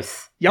for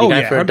both. Oh, You're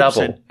going for a 100%,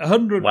 double.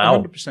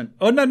 100%.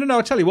 Oh no!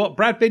 I'll tell you what.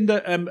 Brad Binder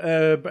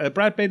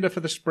for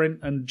the sprint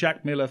and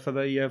Jack Miller for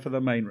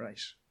the main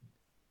race.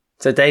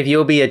 So, Dave,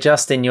 you'll be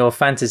adjusting your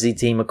fantasy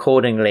team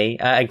accordingly.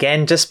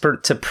 Again, just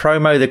to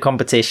promo the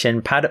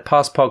competition, Paddock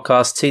Pass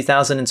Podcast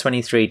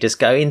 2023. Just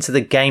go into the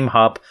Game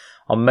Hub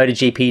on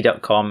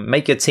MotoGP.com.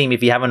 Make your team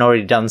if you haven't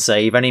already done so.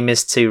 You've only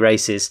missed 2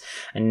 races.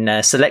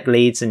 And select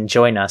leads and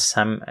join us.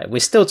 We're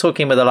still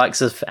talking with the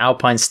likes of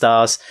Alpine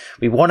Stars.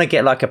 We want to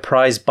get like a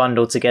prize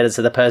bundle together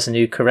to the person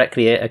who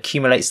correctly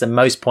accumulates the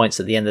most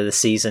points at the end of the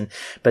season.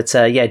 But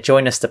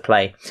join us to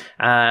play.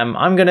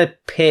 I'm going to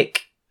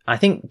pick... I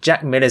think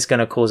Jack Miller's going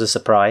to cause a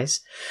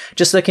surprise.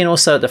 Just looking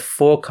also at the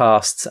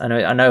forecasts, I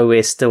know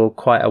we're still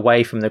quite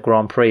away from the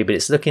Grand Prix, but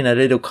it's looking a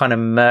little kind of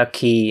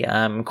murky,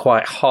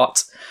 quite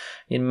hot,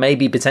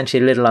 maybe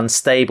potentially a little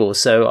unstable.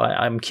 So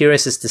I'm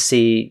curious as to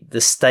see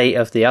the state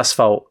of the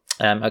asphalt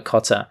at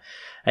COTA.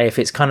 If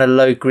it's kind of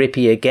low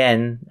grippy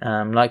again,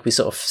 like we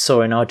sort of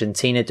saw in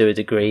Argentina to a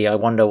degree, I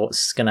wonder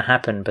what's going to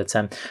happen. But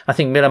I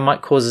think Miller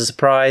might cause a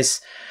surprise.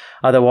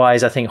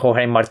 Otherwise, I think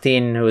Jorge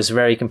Martin, who was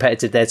very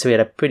competitive there too, he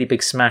had a pretty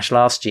big smash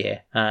last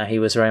year. He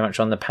was very much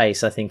on the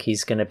pace. I think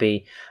he's going to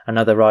be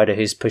another rider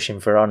who's pushing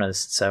for honours.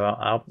 So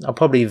I'll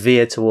probably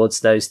veer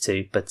towards those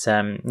 2. But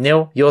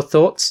Neil, your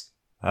thoughts?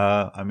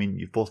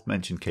 You've both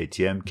mentioned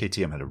KTM.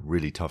 KTM had a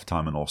really tough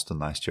time in Austin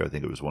last year. I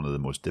think it was one of the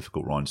most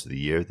difficult rounds of the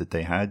year that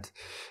they had.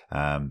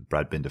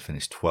 Brad Binder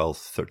finished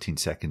 12th, 13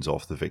 seconds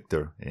off the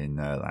victor in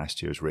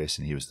last year's race,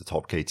 and he was the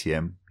top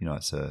KTM.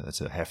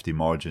 That's a hefty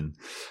margin.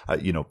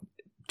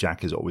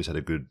 Jack has always had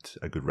a good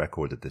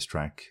record at this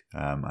track,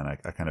 and I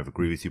kind of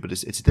agree with you. But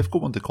it's a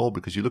difficult one to call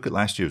because you look at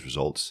last year's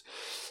results.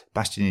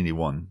 Bastianini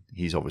won.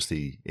 He's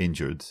obviously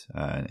injured,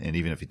 and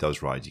even if he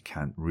does ride, you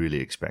can't really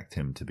expect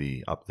him to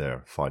be up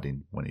there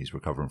fighting when he's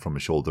recovering from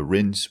a shoulder.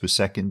 Rins was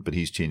 2nd, but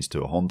he's changed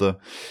to a Honda.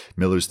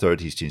 Miller's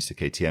 3rd. He's changed to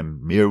KTM.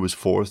 Mir was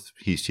 4th.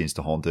 He's changed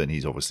to Honda, and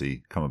he's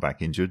obviously coming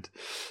back injured.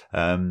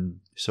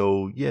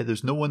 So yeah,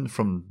 there's no one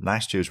from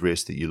last year's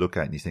race that you look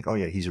at and you think, oh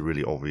yeah, he's a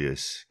really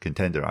obvious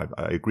contender.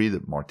 I agree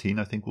that Martin,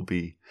 I think, will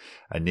be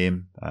a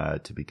name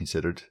to be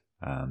considered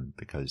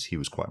because he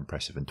was quite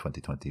impressive in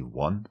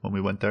 2021 when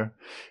we went there.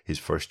 His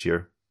first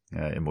year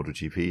in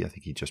MotoGP, I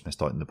think he just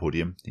missed out in the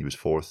podium. He was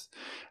 4th.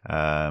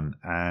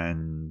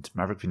 And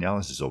Maverick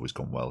Vinales has always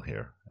gone well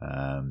here.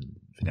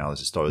 Vinales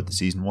has started the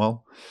season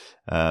well.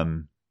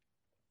 And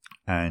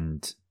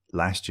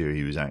last year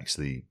he was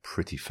actually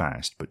pretty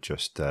fast, but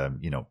just,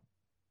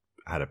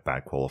 had a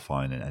bad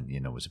qualifying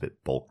and was a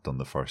bit balked on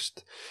the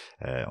first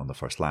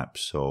lap.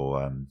 So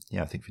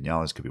I think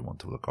Vinales could be one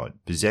to look out.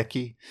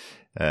 Bezzecchi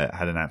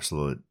had an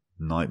absolute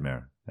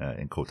nightmare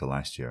in COTA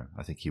last year.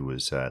 I think he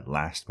was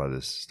last by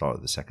the start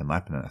of the second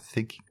lap, and I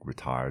think he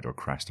retired or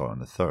crashed out on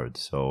the third.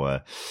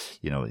 So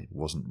it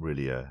wasn't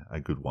really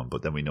a good one.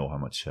 But then we know how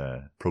much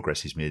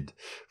progress he's made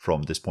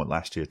from this point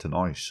last year to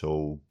now.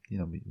 So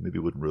maybe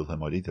wouldn't rule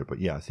him out either.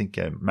 But I think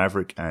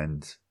Maverick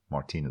and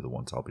Martin are the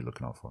ones I'll be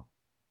looking out for.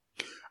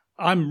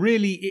 I'm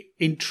really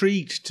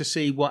intrigued to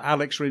see what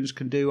Alex Rins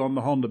can do on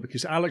the Honda,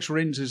 because Alex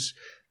Rins has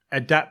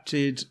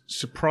adapted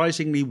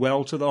surprisingly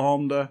well to the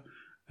Honda.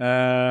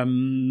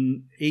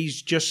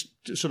 He's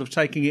just sort of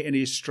taking it in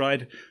his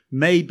stride.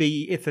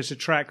 Maybe if there's a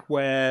track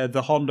where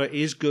the Honda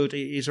is good,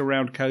 it is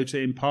around COTA,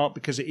 in part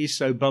because it is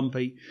so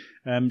bumpy.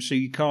 So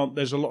you can't.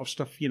 There's a lot of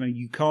stuff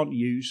you can't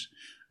use.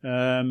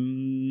 Maybe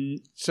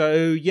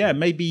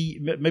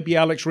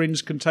Alex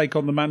Rins can take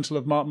on the mantle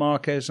of Marc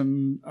Marquez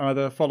and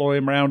either follow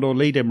him round or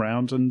lead him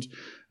round and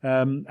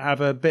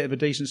have a bit of a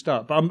decent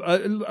start. But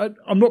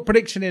I'm not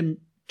predicting him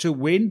to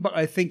win, but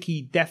I think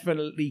he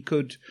definitely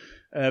could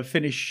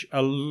finish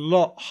a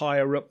lot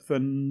higher up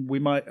than we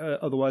might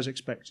otherwise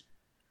expect.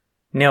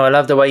 Neil, I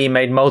love the way you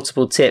made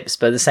multiple tips,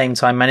 but at the same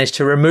time managed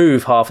to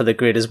remove half of the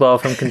grid as well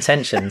from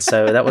contention.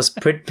 So that was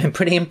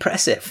pretty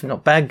impressive.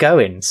 Not bad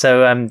going.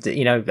 So,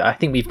 I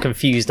think we've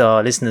confused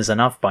our listeners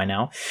enough by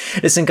now.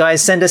 Listen,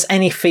 guys, send us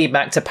any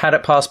feedback to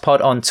Paddock Pass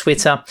Pod on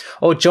Twitter,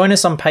 or join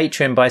us on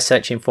Patreon by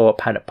searching for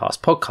Paddock Pass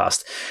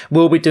Podcast.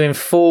 We'll be doing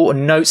full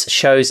notes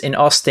shows in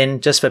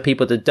Austin. Just for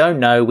people that don't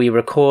know, we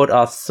record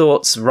our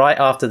thoughts right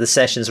after the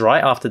sessions,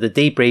 right after the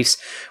debriefs.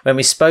 When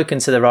we've spoken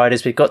to the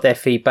riders, we've got their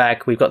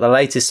feedback, we've got the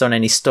latest on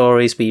any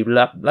stories, we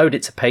load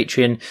it to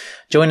Patreon.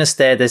 Join us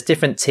there. There's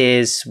different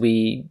tiers.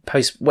 We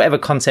post whatever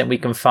content we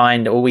can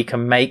find or we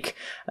can make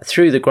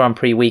through the Grand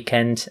Prix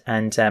weekend.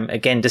 And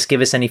again, just give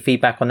us any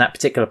feedback on that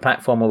particular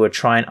platform, or we'll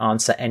try and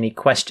answer any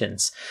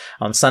questions.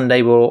 On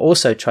Sunday, we'll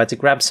also try to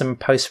grab some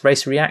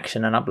post-race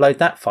reaction and upload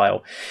that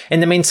file.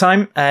 In the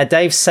meantime,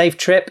 Dave, safe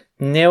trip.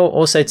 Neil,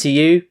 also to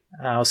you.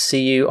 I'll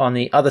see you on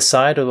the other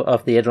side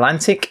of the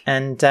Atlantic.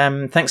 And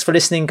thanks for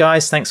listening,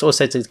 guys. Thanks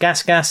also to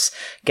GasGas,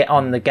 Get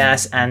on the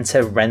Gas, and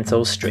to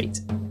Renthal Street.